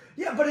visitor.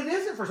 Yeah, but it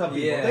isn't for some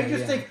people. They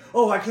just think,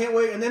 oh, I can't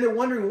wait. And then they're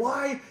wondering,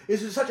 why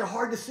is it such a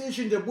hard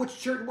decision to which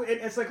church? And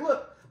it's like,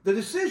 look, The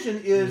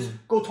decision is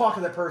go talk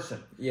to that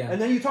person. Yeah.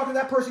 And then you talk to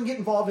that person, get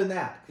involved in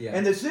that. Yeah.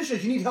 And the decision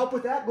is you need help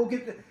with that, go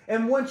get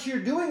and once you're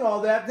doing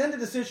all that, then the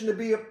decision to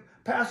be a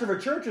pastor of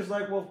a church is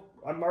like, well,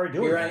 I'm already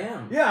doing it. Here I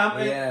am.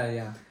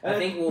 Yeah. I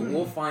think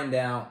we'll find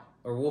out,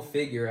 or we'll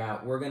figure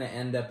out, we're going to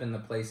end up in the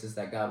places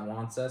that God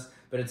wants us,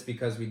 but it's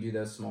because we do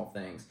those small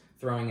things.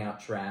 Throwing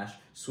out trash,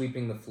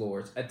 sweeping the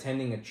floors,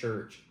 attending a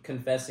church,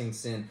 confessing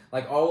sin.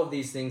 Like all of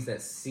these things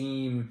that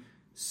seem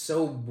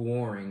so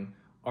boring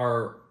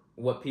are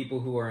what people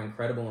who are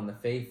incredible in the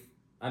faith,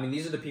 I mean,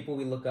 these are the people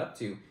we look up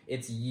to.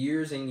 It's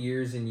years and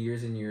years and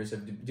years and years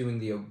of doing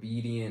the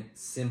obedient,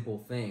 simple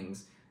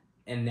things,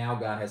 and now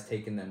God has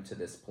taken them to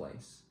this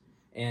place.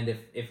 And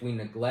if we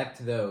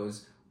neglect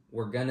those,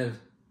 we're gonna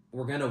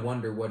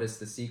wonder what is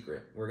the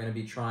secret. We're gonna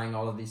be trying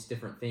all of these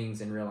different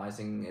things and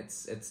realizing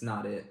it's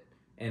not it.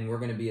 And we're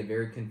gonna be a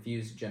very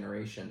confused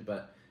generation.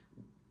 But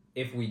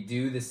if we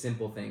do the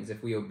simple things,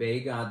 if we obey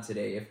God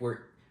today, if we're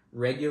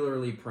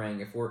regularly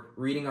praying, if we're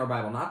reading our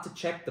Bible, not to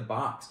check the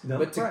box,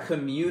 but to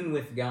commune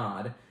with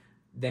God,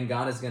 then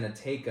God is going to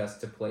take us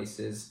to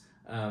places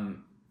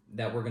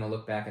that we're going to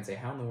look back and say,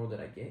 how in the world did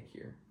I get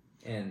here?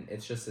 And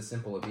it's just a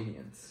simple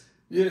obedience.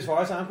 Yeah, as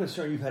far as I'm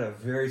concerned, you've had a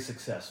very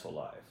successful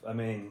life. I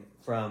mean,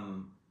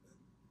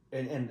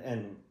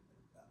 and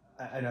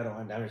I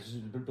don't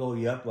just blow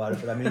you up about it,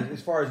 but I mean,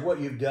 as far as what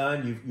you've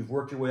done, you've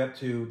worked your way up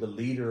to the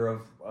leader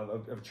of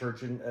a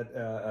church and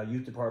a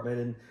youth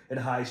department in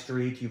High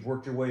Street. You've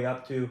worked your way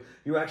up to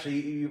you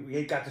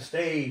got to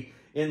stay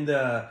in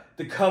the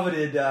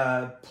coveted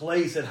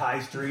place at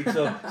High Street,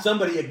 so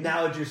somebody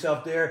acknowledged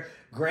yourself there.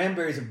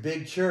 Granbury's a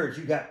big church.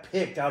 You got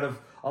picked out of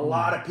a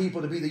lot of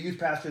people to be the youth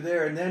pastor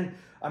there, and then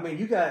I mean,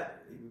 you got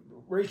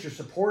raised your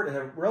support in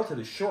a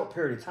relatively short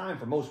period of time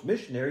for most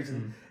missionaries,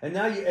 and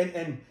now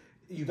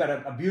you've got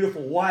a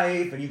beautiful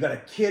wife, and you've got a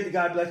kid that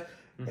God bless.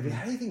 Mm-hmm. Have you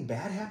had anything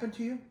bad happen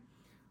to you?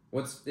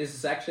 This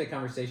is actually a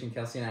conversation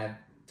Kelsey and I have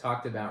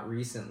talked about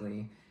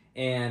recently.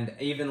 And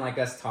even like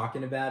us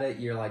talking about it,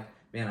 you're like,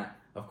 man,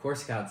 of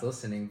course God's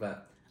listening,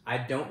 but I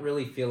don't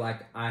really feel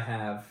like I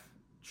have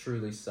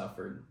truly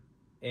suffered.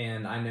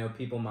 And I know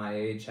people my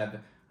age have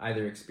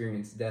either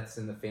experienced deaths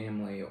in the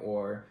family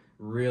or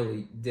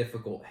really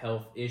difficult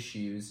health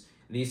issues.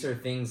 These are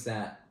things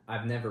that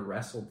I've never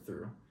wrestled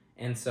through.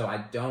 And so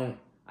I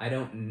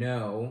don't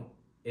know,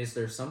 is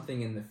there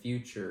something in the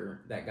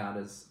future that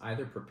God is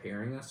either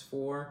preparing us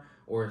for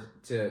or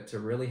to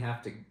really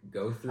have to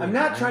go through? I'm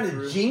not trying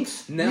to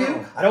jinx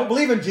you. I don't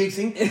believe in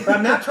jinxing, but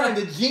I'm not trying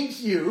to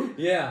jinx you.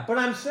 Yeah. But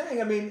I'm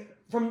saying, I mean,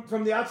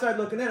 from the outside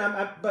looking in,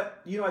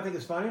 but you know, I think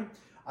it's funny.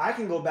 I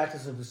can go back to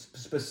some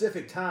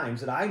specific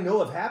times that I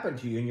know have happened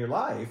to you in your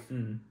life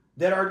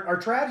that are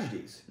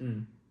tragedies.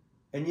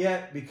 And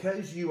yet,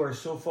 because you are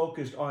so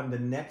focused on the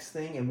next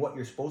thing and what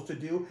you're supposed to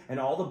do and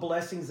all the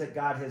blessings that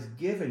God has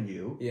given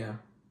you,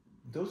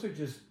 those are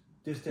just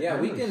distant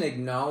memories. We can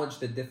acknowledge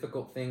the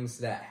difficult things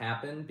that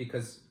happen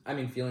because, I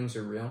mean, feelings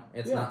are real.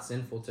 It's not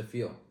sinful to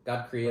feel.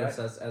 God created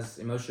us as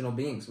emotional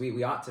beings.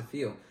 We ought to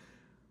feel.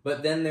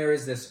 But then there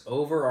is this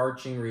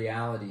overarching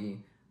reality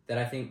that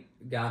I think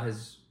God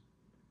has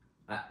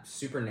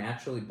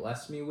supernaturally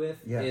blessed me with,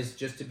 is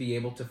just to be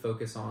able to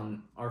focus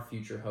on our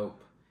future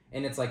hope.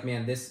 And it's like,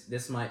 man,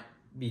 this might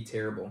be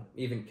terrible.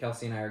 Even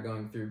Kelsey and I are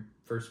going through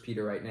 1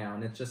 Peter right now,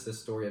 and it's just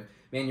this story of,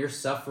 man, you're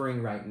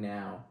suffering right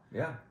now.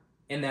 Yeah.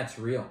 And that's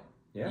real.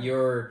 Yeah.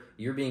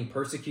 You're being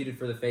persecuted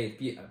for the faith.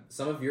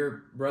 Some of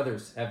your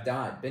brothers have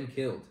died, been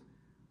killed.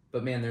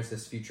 But man, there's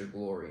this future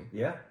glory.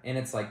 Yeah. And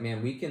it's like,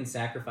 man, we can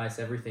sacrifice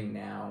everything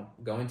now,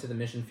 going to the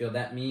mission field.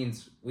 That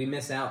means we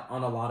miss out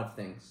on a lot of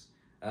things.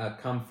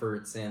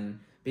 Comforts and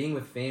being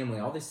with family,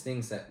 all these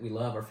things that we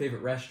love, our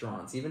favorite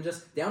restaurants, even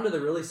just down to the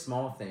really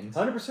small things.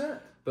 100%.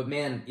 But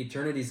man,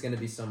 eternity is going to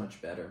be so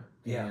much better.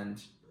 Yeah.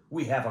 And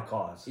we have a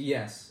cause.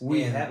 Yes.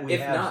 If have not,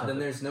 something. then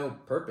there's no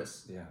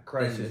purpose. Yeah.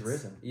 Christ is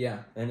risen. Yeah.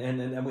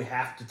 And we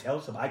have to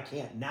tell somebody. I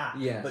can't not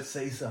but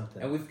say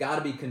something. And we've got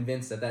to be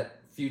convinced that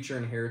future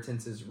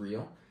inheritance is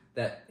real,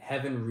 that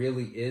heaven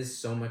really is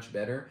so much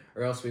better,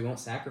 or else we won't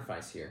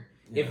sacrifice here.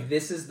 Yeah. If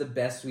this is the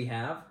best we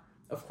have,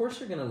 of course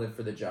you're going to live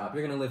for the job.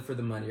 You're going to live for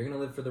the money. You're going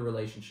to live for the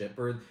relationship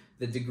or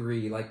the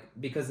degree,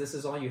 because this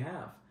is all you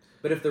have.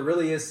 But if there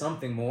really is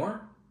something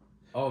more,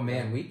 oh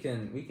man, we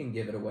can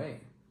give it away.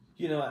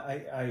 You know,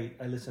 I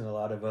listen to a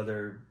lot of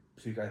other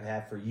speakers I've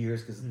had for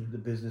years because the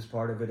business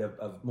part of it,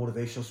 of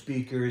motivational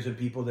speakers and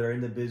people that are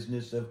in the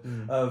business of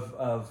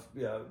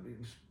you know,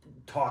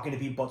 talking to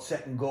people about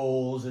setting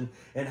goals and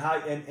how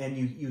and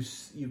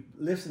you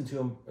listen to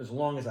them as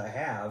long as I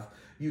have.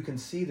 You can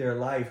see their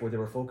life where they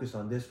were focused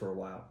on this for a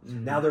while.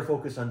 Mm-hmm. Now they're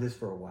focused on this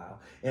for a while.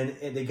 And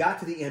they got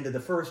to the end of the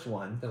first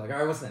one. They're like, all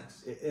right, what's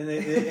next? And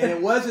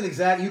it wasn't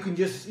exactly, you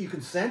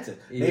can sense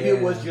it. Maybe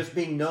it was just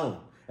being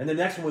known. And the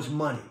next one was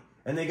money.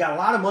 And they got a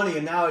lot of money,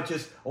 and now it's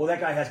just, that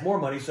guy has more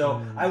money,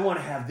 so I want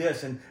to have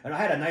this. And I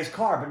had a nice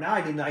car, but now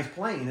I need a nice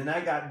plane. And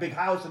I got a big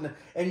house.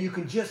 And you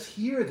can just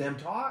hear them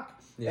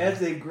talk as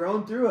they've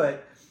grown through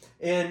it.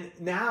 And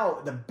now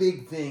the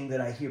big thing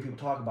that I hear people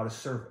talk about is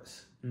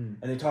service.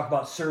 And they talk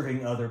about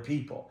serving other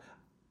people.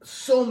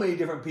 so many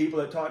different people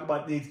that talk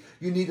about these.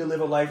 You need to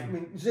live a life. I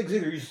mean, Zig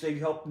Ziglar used to say,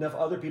 help enough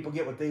other people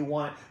get what they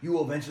want, you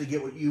will eventually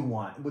get what you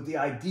want. With the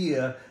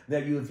idea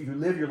that if you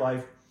live your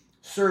life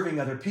serving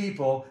other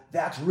people,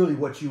 that's really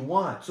what you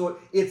want. So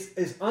it's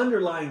this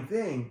underlying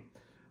thing.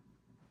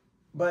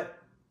 But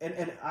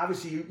and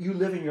obviously you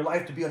living your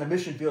life to be on a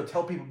mission field,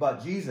 tell people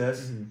about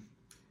Jesus. Mm-hmm.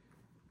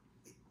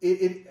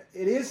 It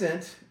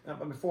isn't,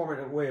 I'm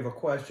forming a way of a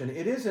question,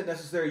 it isn't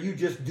necessarily you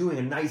just doing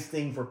a nice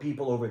thing for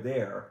people over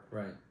there.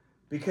 Right.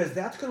 Because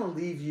that's going to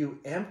leave you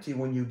empty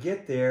when you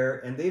get there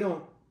and they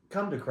don't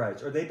come to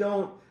Christ or they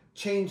don't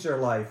change their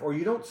life or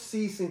you don't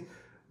see things,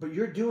 but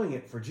you're doing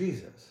it for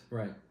Jesus.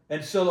 Right.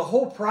 And so the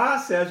whole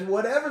process,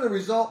 whatever the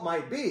result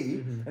might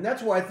be, and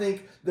that's why I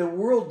think the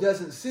world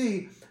doesn't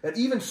see that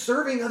even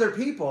serving other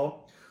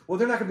people, well,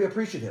 they're not going to be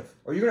appreciative.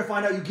 Or you're going to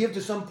find out you give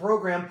to some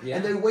program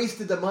and they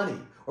wasted the money.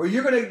 Or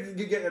you're going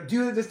to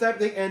do this type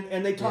of thing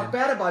and they talk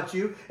bad about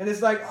you and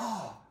it's like,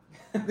 oh,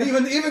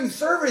 even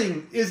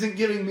serving isn't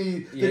giving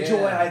me the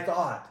joy I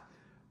thought.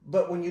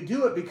 But when you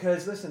do it,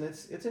 because listen,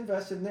 it's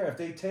invested in there. If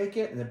they take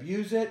it and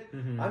abuse it,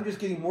 I'm just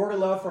getting more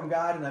love from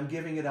God, and I'm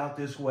giving it out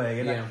this way,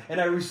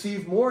 and I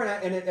receive more.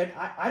 And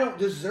I don't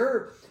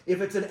deserve.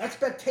 If it's an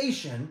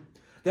expectation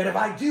that if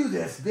I do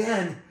this,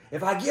 then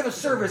if I give a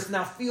service and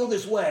I feel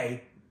this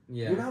way,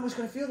 you're not always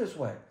going to feel this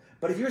way.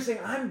 But if you're saying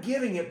I'm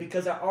giving it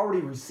because I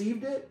already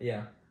received it,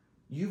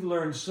 you've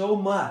learned so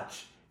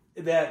much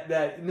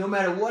that no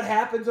matter what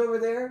happens over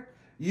there,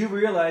 you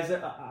realize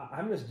that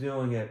I'm just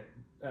doing it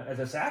as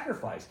a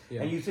sacrifice.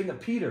 And you think of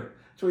Peter.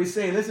 So he's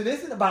saying, listen, it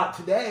isn't about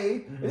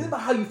today. It isn't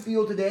about how you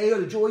feel today or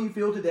the joy you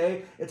feel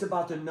today. It's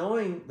about the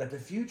knowing that the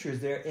future is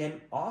there and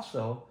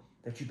also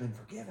that you've been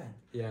forgiven.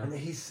 And that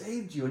he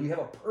saved you and you have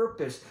a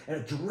purpose and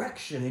a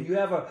direction and you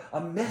have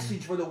a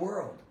message for the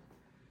world.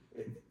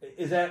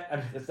 Is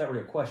that, that's not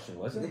really a question,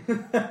 was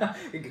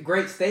it?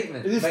 Great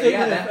statement.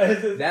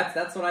 But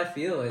that's what I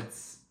feel.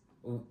 It's,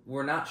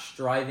 we're not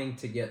striving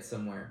to get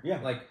somewhere.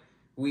 Like,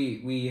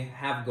 we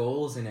have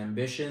goals and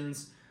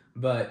ambitions,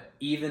 but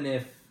even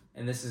if,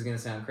 and this is going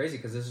to sound crazy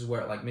because this is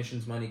where like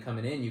missions money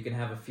coming in, you can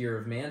have a fear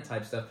of man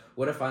type stuff.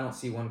 What if I don't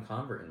see one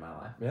convert in my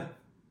life?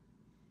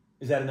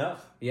 Is that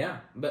enough?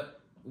 But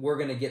we're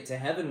going to get to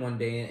heaven one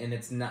day, and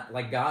it's not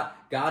like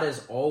God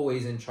is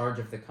always in charge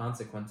of the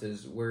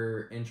consequences.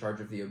 We're in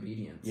charge of the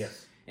obedience.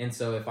 And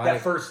so if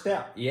that first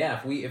step.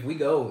 If we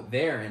go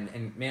there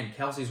and man,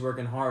 Kelsey's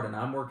working hard and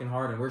I'm working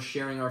hard and we're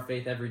sharing our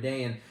faith every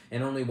day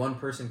and only one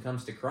person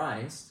comes to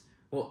Christ,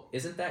 well,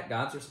 isn't that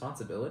God's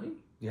responsibility?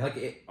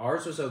 Like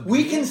ours was obedience.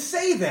 We can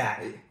say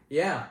that.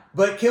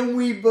 But can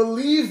we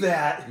believe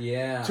that?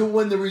 To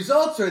when the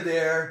results are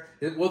there.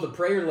 Will the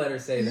prayer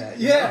letters say that?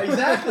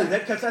 Exactly.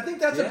 Because I think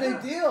that's a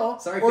big deal.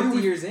 Sorry, 50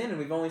 years in and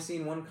we've only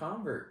seen one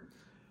convert.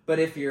 But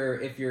if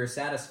your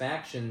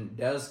satisfaction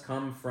does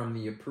come from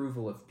the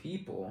approval of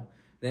people,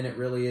 then it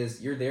really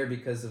is, you're there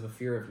because of a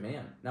fear of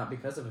man, not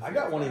because of a fear of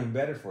God. I got one even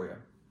better for you.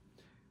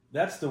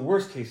 That's the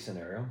worst case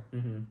scenario,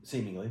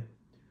 seemingly.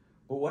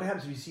 But what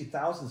happens if you see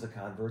thousands of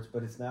converts,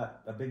 but it's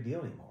not a big deal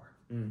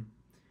anymore?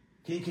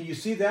 Can you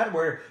see that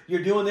where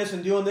you're doing this,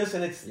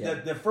 and it's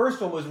the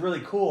first one was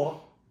really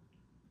cool,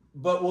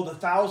 but will the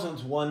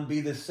thousands one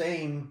be the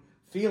same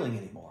feeling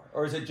anymore?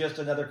 Or is it just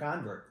another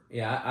convert?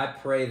 I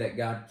pray that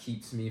God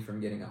keeps me from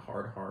getting a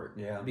hard heart.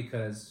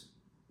 Because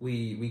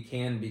we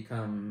can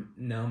become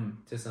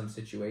numb to some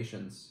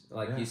situations.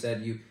 Like you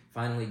said, you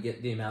finally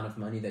get the amount of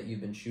money that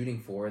you've been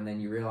shooting for, and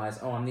then you realize,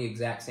 oh, I'm the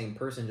exact same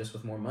person just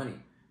with more money.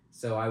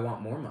 So I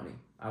want more money.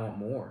 I want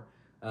more.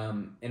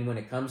 And when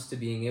it comes to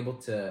being able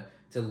to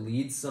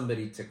lead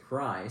somebody to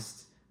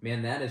Christ,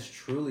 man, that is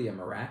truly a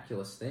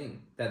miraculous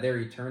thing, that their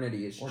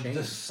eternity is changed. Or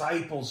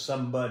disciple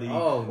somebody,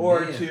 man.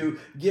 To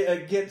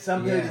get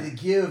somebody to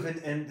give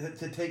and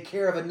to take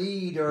care of a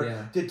need,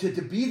 or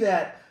to be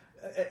that.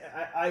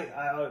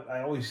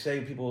 I always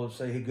say, people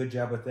say, hey, good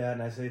job with that.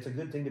 And I say, it's a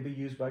good thing to be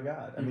used by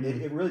God. I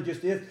mean, it really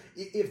just is.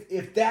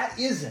 If that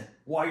isn't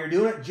why you're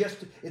doing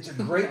it, it's a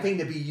great thing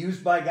to be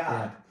used by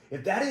God.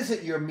 If that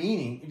isn't your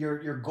meaning,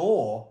 your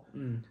goal,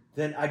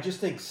 then I just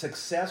think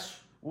success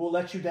will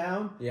let you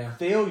down.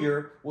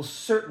 Failure will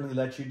certainly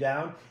let you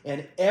down.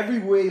 And every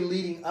way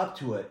leading up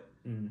to it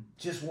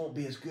just won't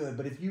be as good.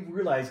 But if you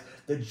realize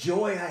the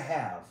joy I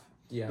have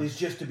is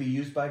just to be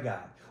used by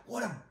God.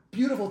 What a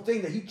beautiful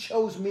thing that he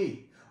chose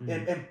me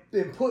and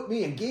put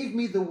me and gave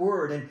me the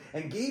word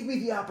and gave me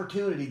the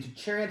opportunity to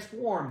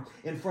transform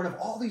in front of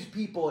all these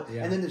people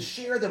and then to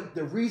share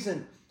the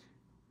reason.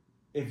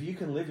 If you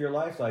can live your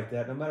life like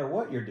that, no matter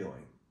what you're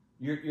doing,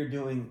 you're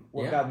doing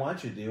what God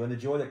wants you to do and the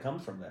joy that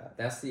comes from that.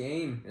 That's the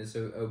aim, is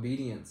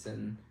obedience.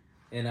 And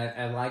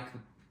I like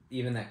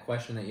even that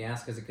question that you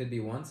asked, because it could be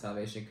one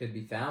salvation, it could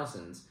be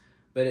thousands.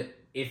 But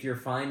if you're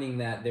finding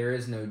that there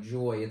is no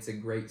joy, it's a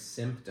great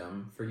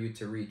symptom for you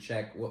to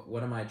recheck,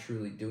 what am I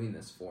truly doing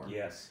this for?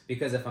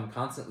 Because if I'm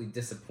constantly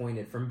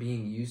disappointed from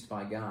being used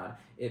by God,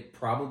 it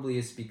probably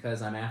is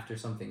because I'm after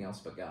something else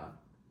but God.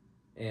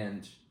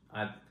 And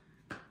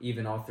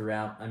even all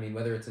throughout, I mean,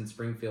 whether it's in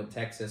Springfield,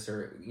 Texas,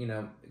 or,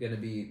 going to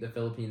be the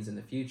Philippines in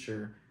the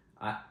future,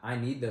 I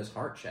need those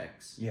heart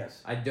checks.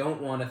 Yes. I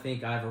don't want to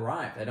think I've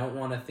arrived. I don't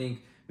want to think,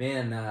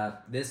 man,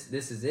 this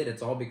is it.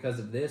 It's all because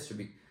of this.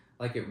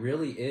 Like, it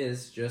really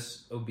is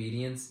just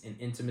obedience and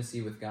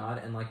intimacy with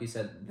God. And like you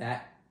said,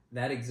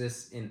 that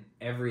exists in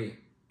every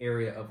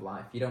area of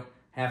life. You don't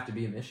have to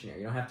be a missionary.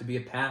 You don't have to be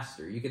a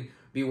pastor. You could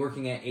be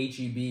working at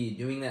HEB,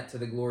 doing that to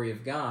the glory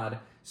of God,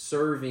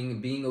 serving,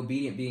 being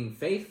obedient, being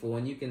faithful,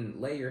 and you can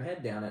lay your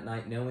head down at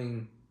night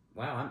knowing,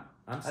 wow,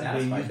 I'm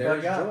satisfied.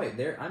 There's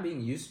joy. I'm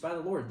being used by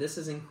the Lord. This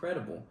is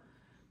incredible.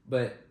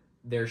 But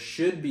there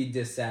should be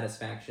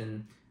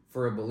dissatisfaction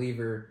for a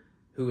believer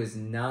who is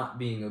not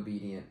being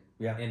obedient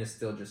and is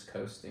still just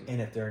coasting.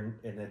 And if they're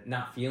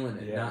not feeling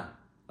it, not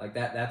like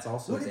that, that's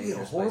also would it be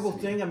a horrible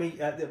thing? I mean,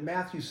 the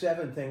Matthew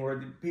 7 thing where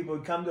people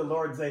would come to the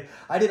Lord and say,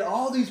 I did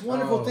all these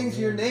wonderful things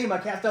in your name. I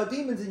cast out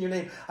demons in your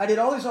name. I did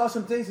all these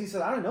awesome things. He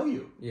said, I don't know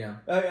you. Yeah.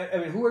 I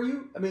mean, who are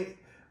you? I mean,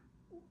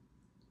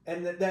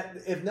 and that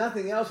if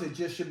nothing else, it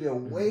just should be a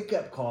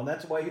wake-up call. And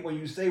that's why when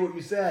you say what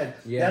you said,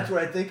 that's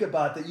what I think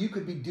about, that you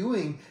could be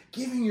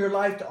giving your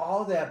life to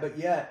all that, but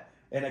yet,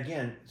 and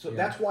again,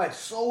 that's why it's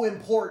so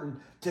important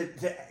to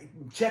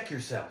check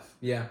yourself.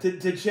 Yeah.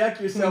 To check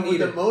yourself with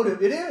the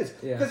motive. It is.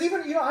 Because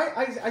even,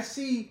 I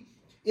see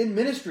in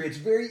ministry, it's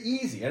very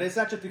easy. And it's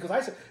not just because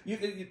I said,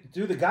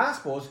 through the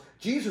Gospels,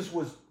 Jesus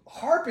was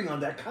harping on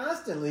that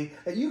constantly,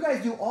 that you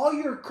guys do all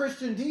your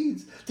Christian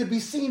deeds to be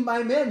seen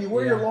by men. You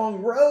wear your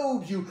long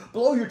robes, you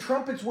blow your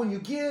trumpets when you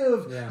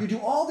give, you do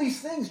all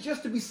these things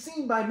just to be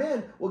seen by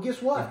men. Well,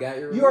 guess what?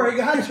 You already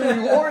got your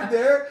reward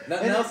there.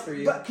 Nothing else for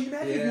you. But can you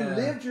imagine if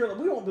you lived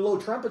we don't blow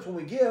trumpets when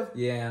we give.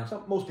 Yeah.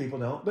 Most people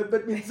don't, but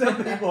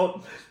some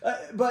people.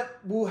 But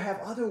we'll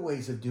have other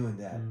ways of doing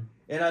that.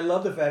 And I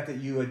love the fact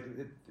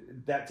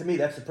that to me,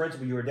 that's the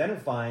principle you're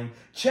identifying.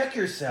 Check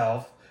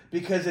yourself.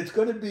 Because it's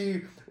going to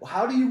be,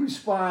 how do you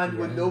respond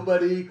when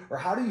nobody, or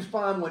how do you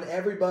respond when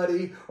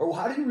everybody, or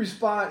how do you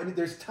respond? I mean,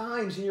 there's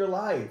times in your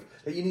life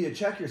that you need to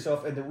check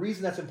yourself, and the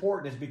reason that's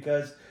important is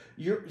because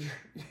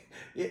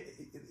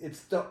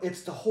it's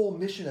the whole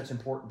mission that's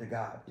important to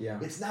God. Yeah,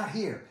 it's not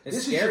here. It's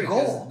this scary is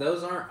your goal.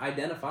 Those aren't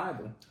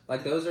identifiable.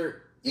 Like, those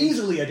are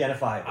easily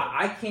identifiable.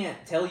 I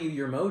can't tell you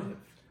your motive.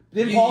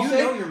 Didn't Paul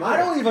say, I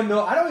don't even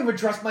know, I don't even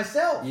trust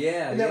myself.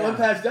 Yeah. And that one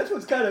passage, that's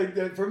what's kind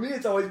of, for me,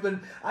 it's always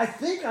been, I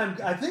think I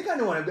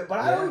know what I'm doing, but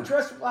I don't even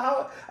trust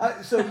how,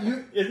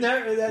 isn't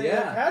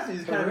that passage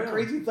is kind of a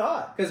crazy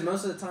thought. Because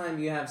most of the time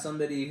you have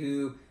somebody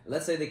who,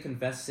 let's say they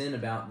confess sin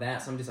about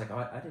that, somebody's like,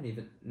 I didn't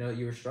even know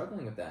you were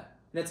struggling with that.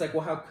 And it's like,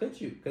 well, how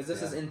could you? Because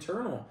this is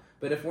internal.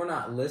 But if we're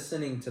not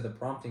listening to the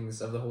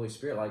promptings of the Holy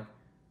Spirit, like,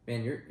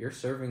 man, you're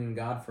serving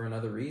God for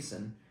another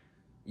reason,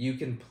 you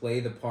can play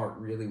the part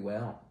really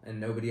well, and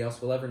nobody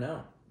else will ever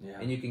know. Yeah.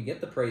 And you can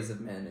get the praise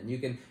of men, and you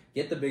can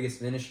get the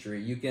biggest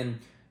ministry. You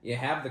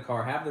have the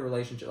car, have the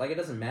relationship. Like, it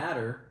doesn't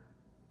matter,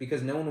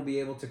 because no one will be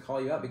able to call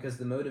you out, because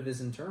the motive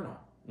is internal.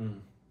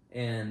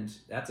 And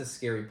that's a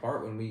scary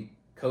part, when we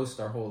coast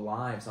our whole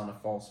lives on a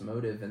false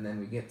motive, and then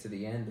we get to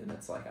the end, and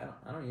it's like,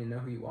 I don't even know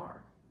who you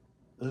are.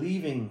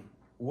 Leaving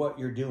what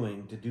you're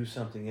doing to do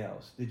something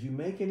else. Did you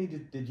make any?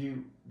 Did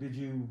you?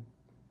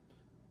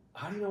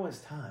 How do you know when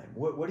it's time?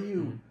 What do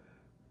you?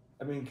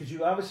 I mean, because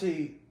you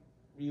obviously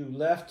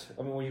left.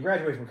 I mean, when you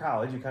graduate from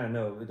college, you kind of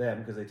know them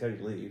because they tell you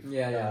to leave.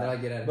 Yeah, they're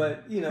like, get out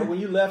of here. But when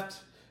you left,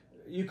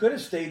 you could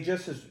have stayed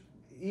just as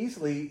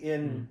easily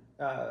in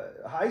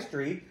High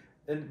Street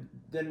and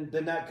then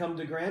not come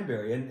to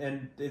Granbury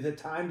and the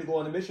time to go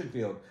on the mission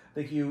field. I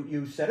think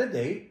you set a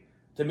date.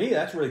 To me,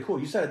 that's really cool.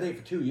 You set a date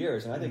for 2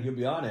 years, and I think you'll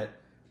be on it.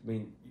 I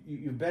mean,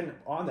 you've been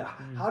on that.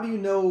 How do you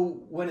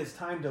know when it's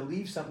time to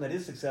leave something that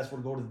is successful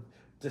to go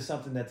to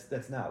something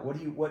that's not?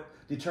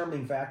 What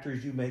determining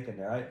factors you make in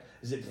there? Right?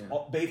 Is it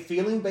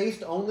feeling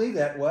based only,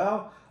 that,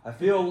 well, I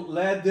feel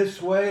led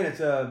this way and it's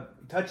a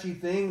touchy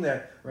thing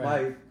that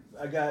I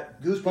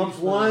got goosebumps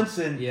once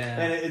and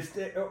it's,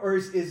 or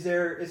is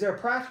there a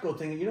practical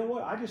thing? You know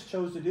what? I just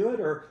chose to do it,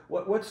 or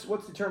what's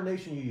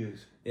determination you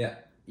use? Yeah,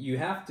 you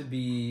have to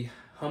be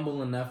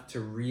humble enough to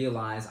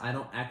realize I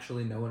don't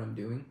actually know what I'm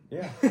doing.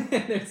 Yeah,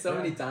 there's so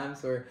many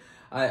times where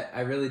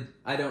I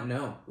don't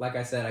know. Like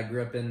I said, I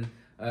grew up in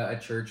a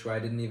church where I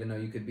didn't even know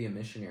you could be a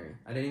missionary.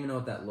 I didn't even know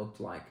what that looked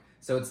like.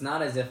 So it's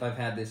not as if I've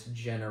had this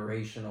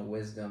generational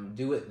wisdom,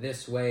 do it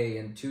this way,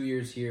 and 2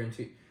 years here and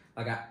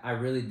I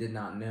really did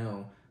not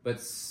know. But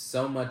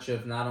so much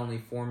of not only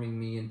forming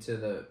me into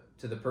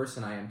the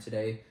person I am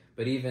today,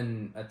 but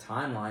even a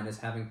timeline is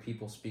having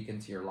people speak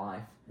into your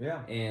life.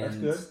 Yeah,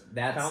 and that's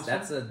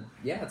good.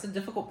 That's a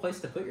difficult place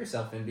to put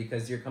yourself in,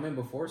 because you're coming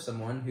before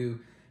someone who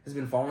has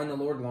been following the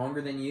Lord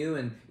longer than you,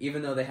 and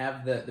even though they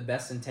have the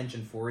best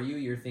intention for you,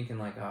 you're thinking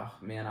like, oh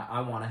man, I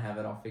want to have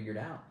it all figured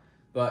out.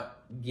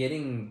 But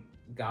getting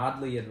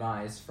godly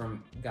advice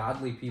from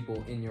godly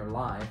people in your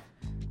life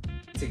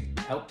to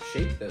help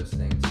shape those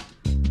things.